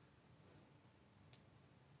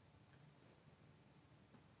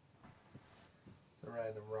 It's a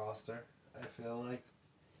random roster, I feel like.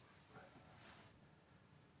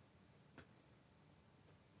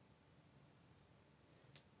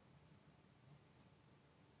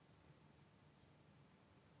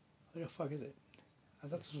 What the fuck is it? I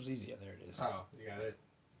thought this was easy. Yeah, there it is. Oh, you got it?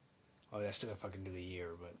 Oh, yeah, I still gotta fucking do the year,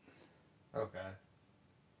 but Okay.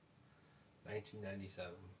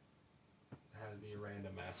 1997. It had to be a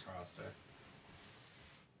random mass roster.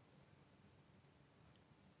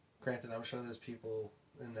 Granted, I'm sure there's people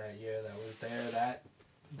in that year that was there at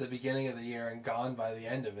the beginning of the year and gone by the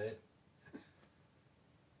end of it.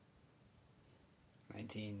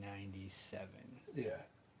 1997. Yeah,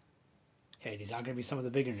 Okay, these aren't gonna be some of the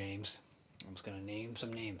bigger names. I'm just gonna name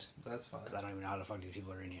some names that's fine. because I don't even know how the fuck these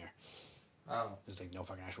people are in here. Oh, There's like no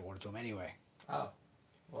fucking actual order to them anyway. oh.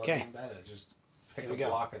 Well, Okay. even better. Just pick Here a we go.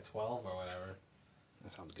 block of 12 or whatever.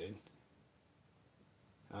 That sounds good.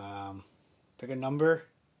 Pick a number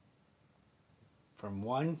from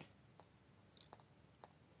 1.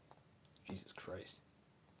 Jesus Christ.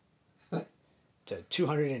 To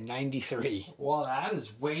 293. Well, that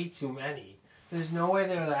is way too many. There's no way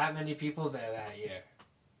there were that many people there that year.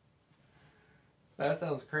 That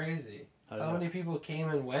sounds crazy. I don't How know. many people came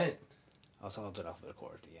and went? Oh, someone did off the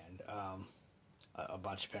core at the end. A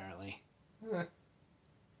bunch apparently. Eh.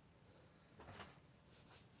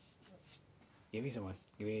 Give me someone.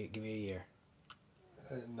 Give me a year.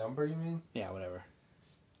 A number, you mean? Yeah, whatever.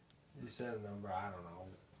 You said a number, I don't know,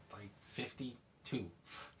 like 52.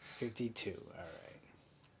 52. All right.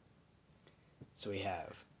 So we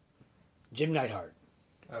have Jim Neidhart,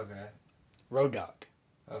 Okay, Road Dogg,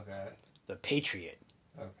 okay, The Patriot,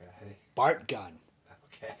 okay, Bart Gunn,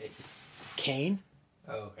 okay, Kane,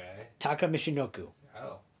 okay. Taka Michinoku,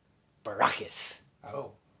 Oh, Baracus,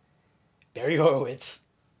 oh, Barry Horowitz,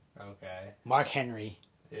 okay. Mark Henry,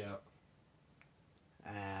 Yeah,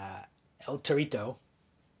 El Torito,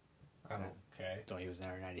 okay. don't know he was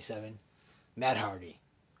there in 97, Matt Hardy.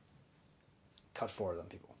 Cut 4 of them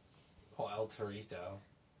people. Oh, El Torito.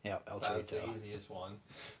 Yeah, El That was the Torito. easiest one.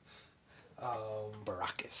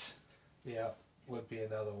 Baracus. Yeah, would be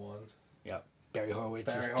another one. Yep. Barry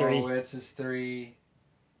Horowitz Barry is 3. Horowitz is 3.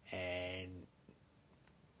 And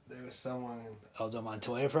There was someone. Aldo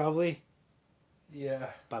Montoya probably. Yeah.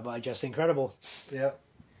 Bye-bye, Just Incredible. Yep.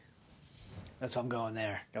 That's why I'm going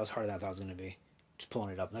there. That was harder than I thought it was going to be. Just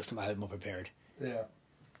pulling it up. Next time I have it more prepared. Yeah.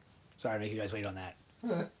 Sorry to make you guys wait on that.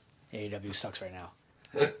 AEW sucks right now.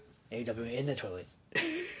 AEW in the toilet.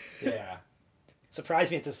 Yeah.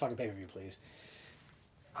 Surprise me at this fucking pay-per-view, please.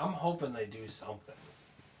 I'm hoping they do something.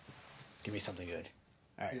 Give me something good.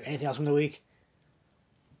 All right. Yeah. Anything else from the week?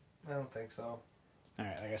 I don't think so. All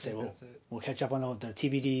right. Like I said, That's it. we'll catch up on the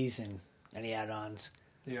TBDs and any add-ons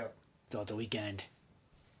Yeah. throughout the weekend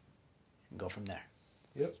and go from there.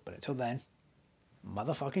 Yep. But until then,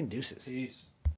 motherfucking deuces. Peace.